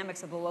the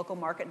dynamics of the local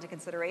market into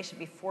consideration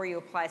before you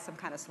apply some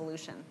kind of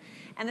solution.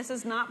 And this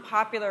is not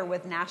popular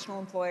with national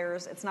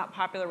employers. It's not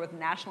popular with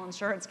national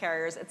insurance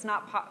carriers. It's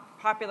not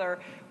popular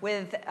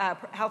with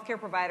healthcare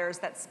providers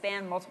that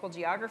span multiple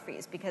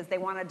geographies because they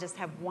want to just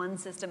have one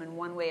system and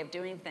one way of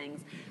doing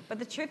things. But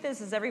the truth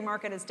is every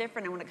market is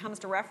different, and when it comes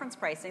to reference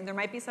pricing, there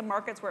might be some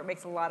markets where it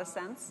makes a lot of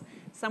sense,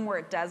 some where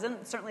it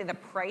doesn't. Certainly the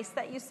price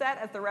that you set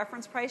as the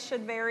reference price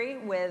should vary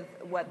with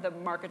what the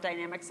market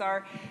dynamics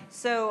are.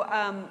 So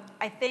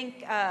I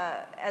think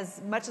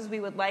as much as we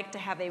would like to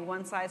have a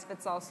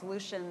one-size-fits-all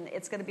solution,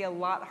 it's going to be a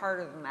lot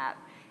harder than that.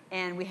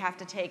 And we have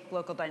to take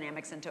local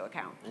dynamics into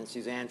account. And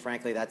Suzanne,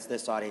 frankly, that's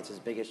this audience's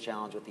biggest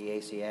challenge with the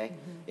ACA.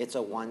 Mm-hmm. It's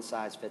a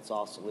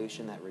one-size-fits-all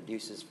solution that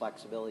reduces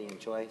flexibility and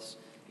choice,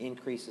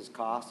 increases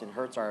cost, and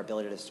hurts our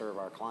ability to serve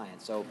our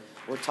clients. So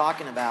we're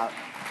talking about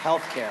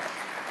healthcare.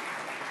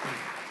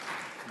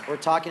 We're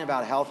talking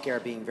about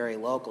healthcare being very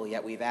local,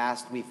 yet we've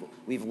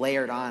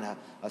layered on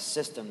a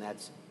system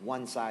that's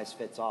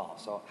one-size-fits-all.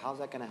 So how's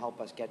that going to help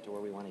us get to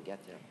where we want to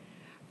get to?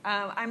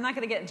 I'm not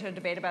going to get into a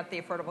debate about the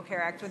Affordable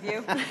Care Act with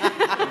you.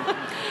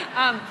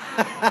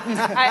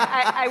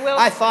 I will.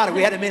 I thought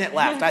we had a minute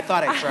left. I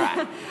thought I'd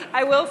try.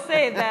 I will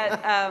say that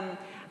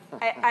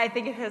I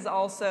think it has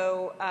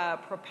also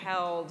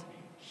propelled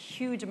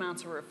huge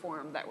amounts of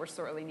reform that were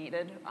sorely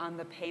needed on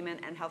the payment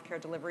and healthcare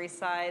delivery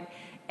side.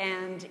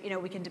 And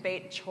we can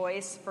debate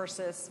choice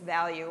versus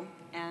value,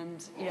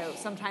 and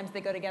sometimes they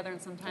go together, and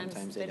sometimes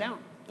they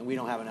don't. And we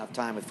don't have enough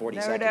time with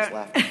 40 seconds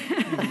left.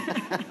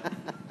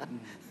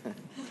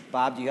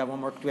 Bob, do we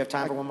have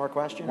time for one more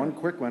question? One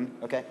quick one.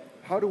 Okay.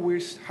 How do we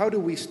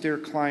steer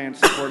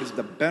clients towards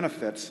the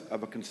benefits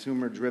of a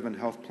consumer-driven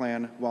health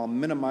plan while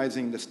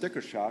minimizing the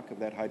sticker shock of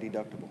that high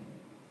deductible?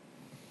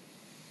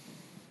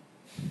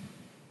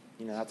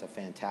 That's a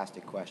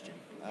fantastic question.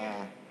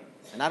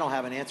 And I don't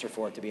have an answer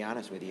for it, to be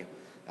honest with you.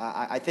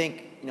 I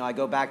think, I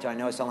go back to, I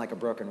know I sound like a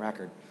broken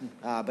record,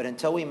 but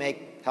until we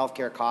make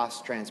healthcare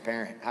costs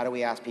transparent, how do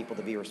we ask people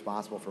to be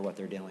responsible for what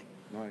they're doing?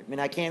 Right. I mean,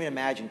 I can't even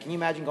imagine. Can you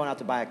imagine going out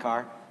to buy a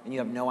car and you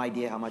have no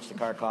idea how much the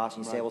car costs,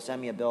 and you say, well, send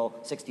me a bill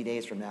 60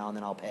 days from now and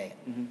then I'll pay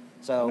it. Mm-hmm.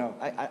 So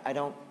no. I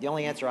don't, the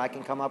only answer I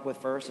can come up with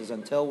first is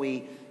until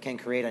we can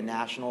create a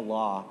national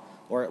law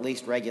or at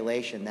least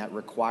regulation that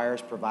requires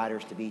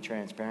providers to be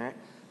transparent,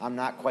 I'm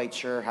not quite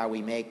sure how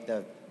we make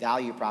the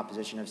value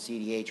proposition of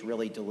CDH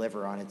really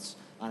deliver on its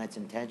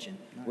intention,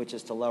 which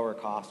is to lower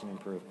cost and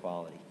improve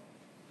quality.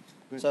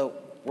 Good. So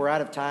we're out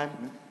of time.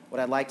 Mm-hmm.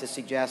 What I'd like to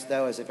suggest,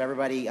 though, is if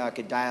everybody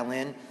could dial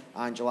in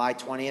on July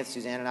 20th,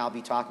 Suzanne and I will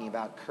be talking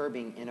about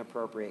curbing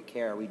inappropriate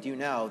care. We do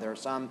know there are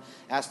some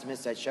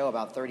estimates that show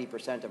about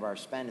 30% of our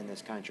spend in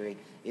this country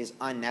is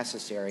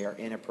unnecessary or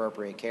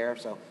inappropriate care.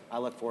 So I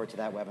look forward to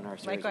that webinar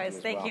series. Likewise.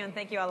 Thank you, and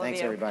thank you all of you.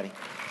 Thanks, everybody.